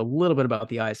to talk a little bit about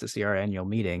the ISSCR annual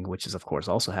meeting, which is, of course,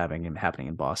 also happening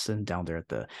in Boston, down there at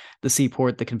the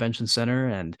Seaport, the convention center,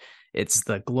 and it's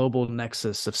the global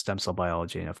nexus of stem cell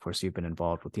biology. And of course, you've been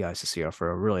involved with the ISSCR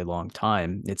for a really long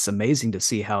time. It's amazing to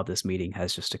see how this meeting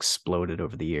has just exploded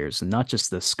over the years, and not just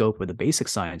the scope of the basic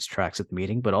science tracks at the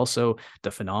meeting, but also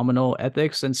the phenomenal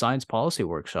ethics and science policy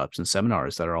workshops and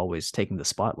seminars that are always taking the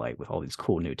spotlight with all these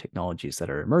cool new technologies that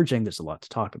are emerging. There's a lot to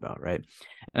talk about, right? And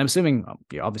I'm assuming,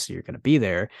 obviously, you're going to be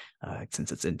there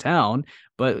since it's in town.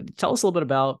 But tell us a little bit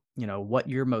about, what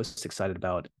you're most excited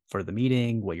about for the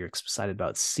meeting, what you're excited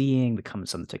about seeing, some of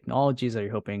the technologies that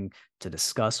you're hoping to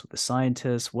discuss with the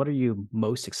scientists. What are you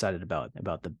most excited about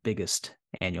the biggest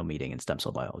annual meeting in stem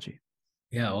cell biology?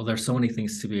 Yeah, well, there's so many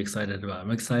things to be excited about. I'm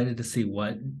excited to see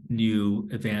what new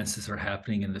advances are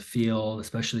happening in the field,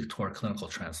 especially toward clinical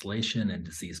translation and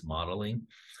disease modeling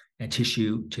and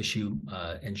tissue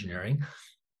engineering.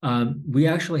 We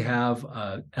actually have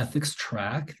an ethics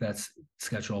track that's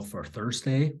scheduled for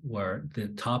Thursday, where the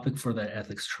topic for that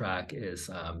ethics track is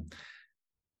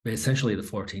essentially the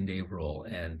 14-day rule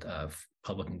and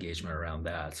public engagement around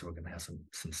that. So we're going to have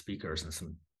some speakers and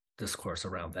some discourse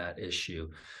around that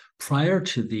issue. Prior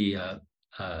to the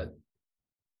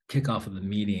kickoff of the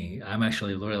meeting, I'm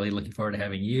actually really looking forward to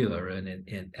having you,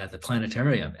 Arun, at the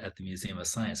planetarium at the Museum of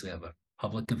Science. We have a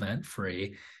public event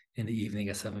free in the evening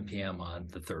at 7 p.m. on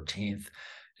the 13th.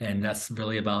 And that's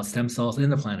really about stem cells in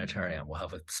the planetarium. We'll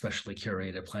have a specially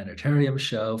curated planetarium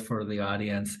show for the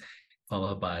audience,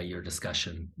 followed by your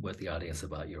discussion with the audience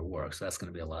about your work. So that's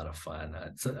going to be a lot of fun.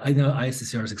 So I know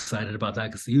ISSCR is excited about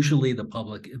that because usually the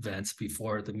public events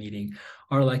before the meeting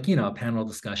are like, a panel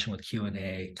discussion with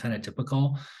Q&A, kind of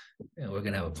typical. And we're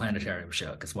going to have a planetarium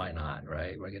show because why not,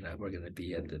 right? We're going to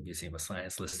be at the Museum of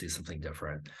Science. Let's do something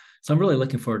different. So I'm really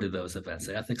looking forward to those events: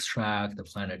 the ethics track, the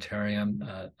planetarium,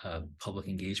 public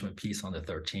engagement piece on the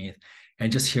 13th,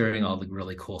 and just hearing all the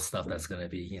really cool stuff that's going to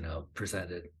be,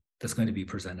 presented. That's going to be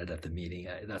presented at the meeting.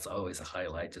 That's always a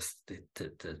highlight, just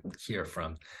to hear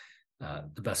from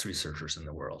the best researchers in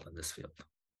the world in this field.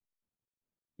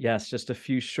 Yes, just a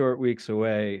few short weeks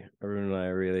away. Arun and I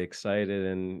are really excited,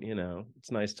 and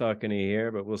it's nice talking to you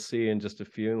here, but we'll see you in just a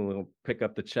few and we'll pick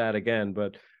up the chat again.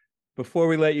 But before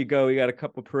we let you go, we got a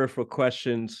couple peripheral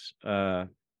questions.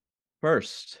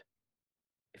 First,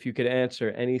 if you could answer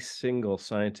any single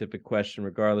scientific question,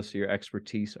 regardless of your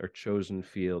expertise or chosen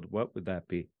field, what would that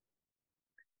be?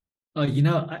 I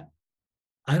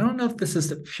don't know if this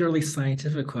is a purely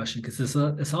scientific question because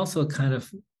it's also kind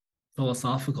of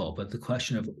philosophical, but the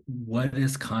question of what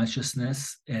is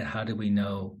consciousness and how do we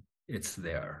know it's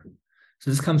there? So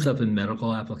this comes up in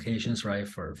medical applications, right?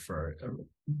 For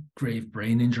grave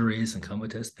brain injuries and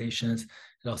comatose patients.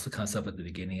 It also comes up at the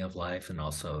beginning of life and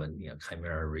also in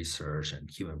chimera research and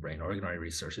human brain organoid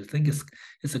research. I think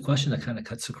it's a question that kind of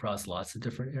cuts across lots of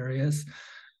different areas.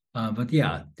 But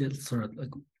yeah, it's sort of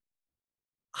like,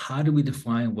 how do we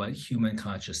define what human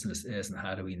consciousness is and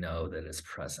how do we know that it's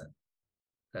present?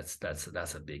 That's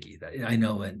a biggie. That I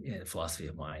know in philosophy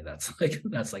of mind, that's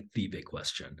like the big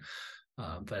question.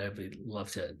 But I would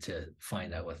love to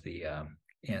find out what the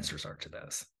answers are to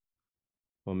this.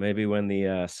 Well, maybe when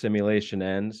the simulation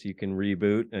ends, you can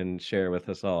reboot and share with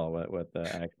us all what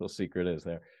the actual secret is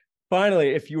there.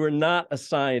 Finally, if you were not a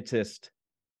scientist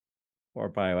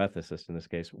or bioethicist in this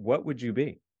case, what would you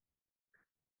be?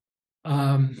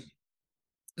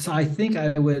 So I think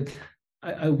I would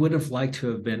have liked to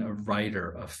have been a writer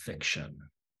of fiction.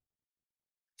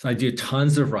 So I do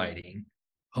tons of writing.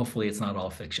 Hopefully it's not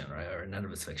all fiction, right? Or none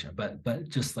of it's fiction, but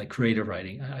just like creative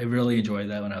writing. I really enjoyed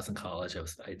that when I was in college.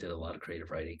 I did a lot of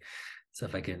creative writing. So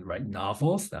if I can write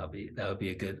novels, that would be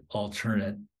a good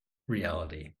alternative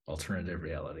reality.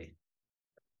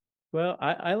 Well,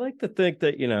 I like to think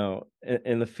that,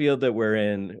 in the field that we're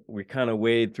in, we kind of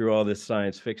wade through all this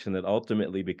science fiction that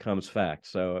ultimately becomes fact.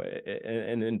 So,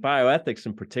 and in bioethics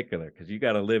in particular, because you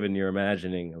got to live in your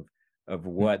imagining of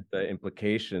what the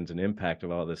implications and impact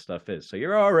of all this stuff is. So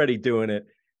you're already doing it.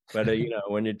 But,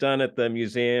 when you're done at the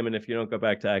museum, and if you don't go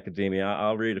back to academia,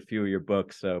 I'll read a few of your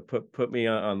books. So put me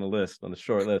on the list, on the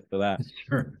short list for that.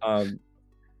 Sure.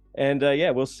 And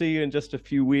yeah, we'll see you in just a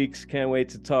few weeks. Can't wait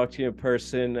to talk to you in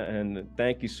person. And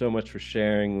thank you so much for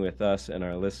sharing with us and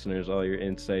our listeners all your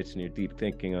insights and your deep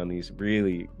thinking on these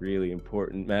really, really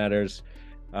important matters.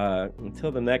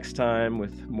 Until the next time,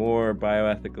 with more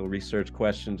bioethical research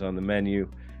questions on the menu,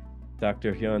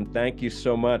 Dr. Hyun, thank you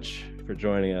so much for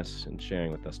joining us and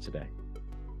sharing with us today.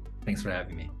 Thanks for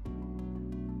having me.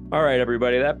 All right,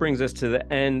 everybody, that brings us to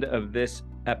the end of this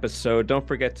episode. Don't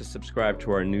forget to subscribe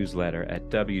to our newsletter at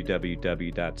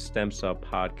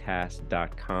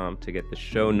www.stemcellpodcast.com to get the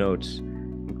show notes,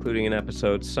 including an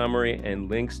episode summary and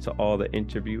links to all the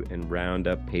interview and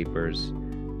roundup papers.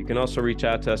 You can also reach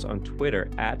out to us on Twitter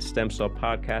at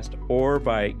StemCellPodcast or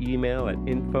via email at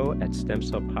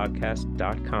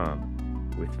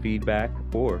info@stemcellpodcast.com with feedback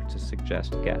or to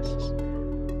suggest guests.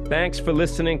 Thanks for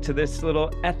listening to this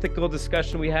little ethical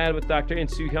discussion we had with Dr.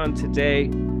 Insoo Hyun today.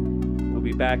 We'll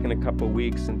be back in a couple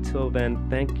weeks. Until then,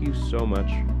 thank you so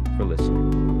much for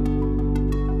listening.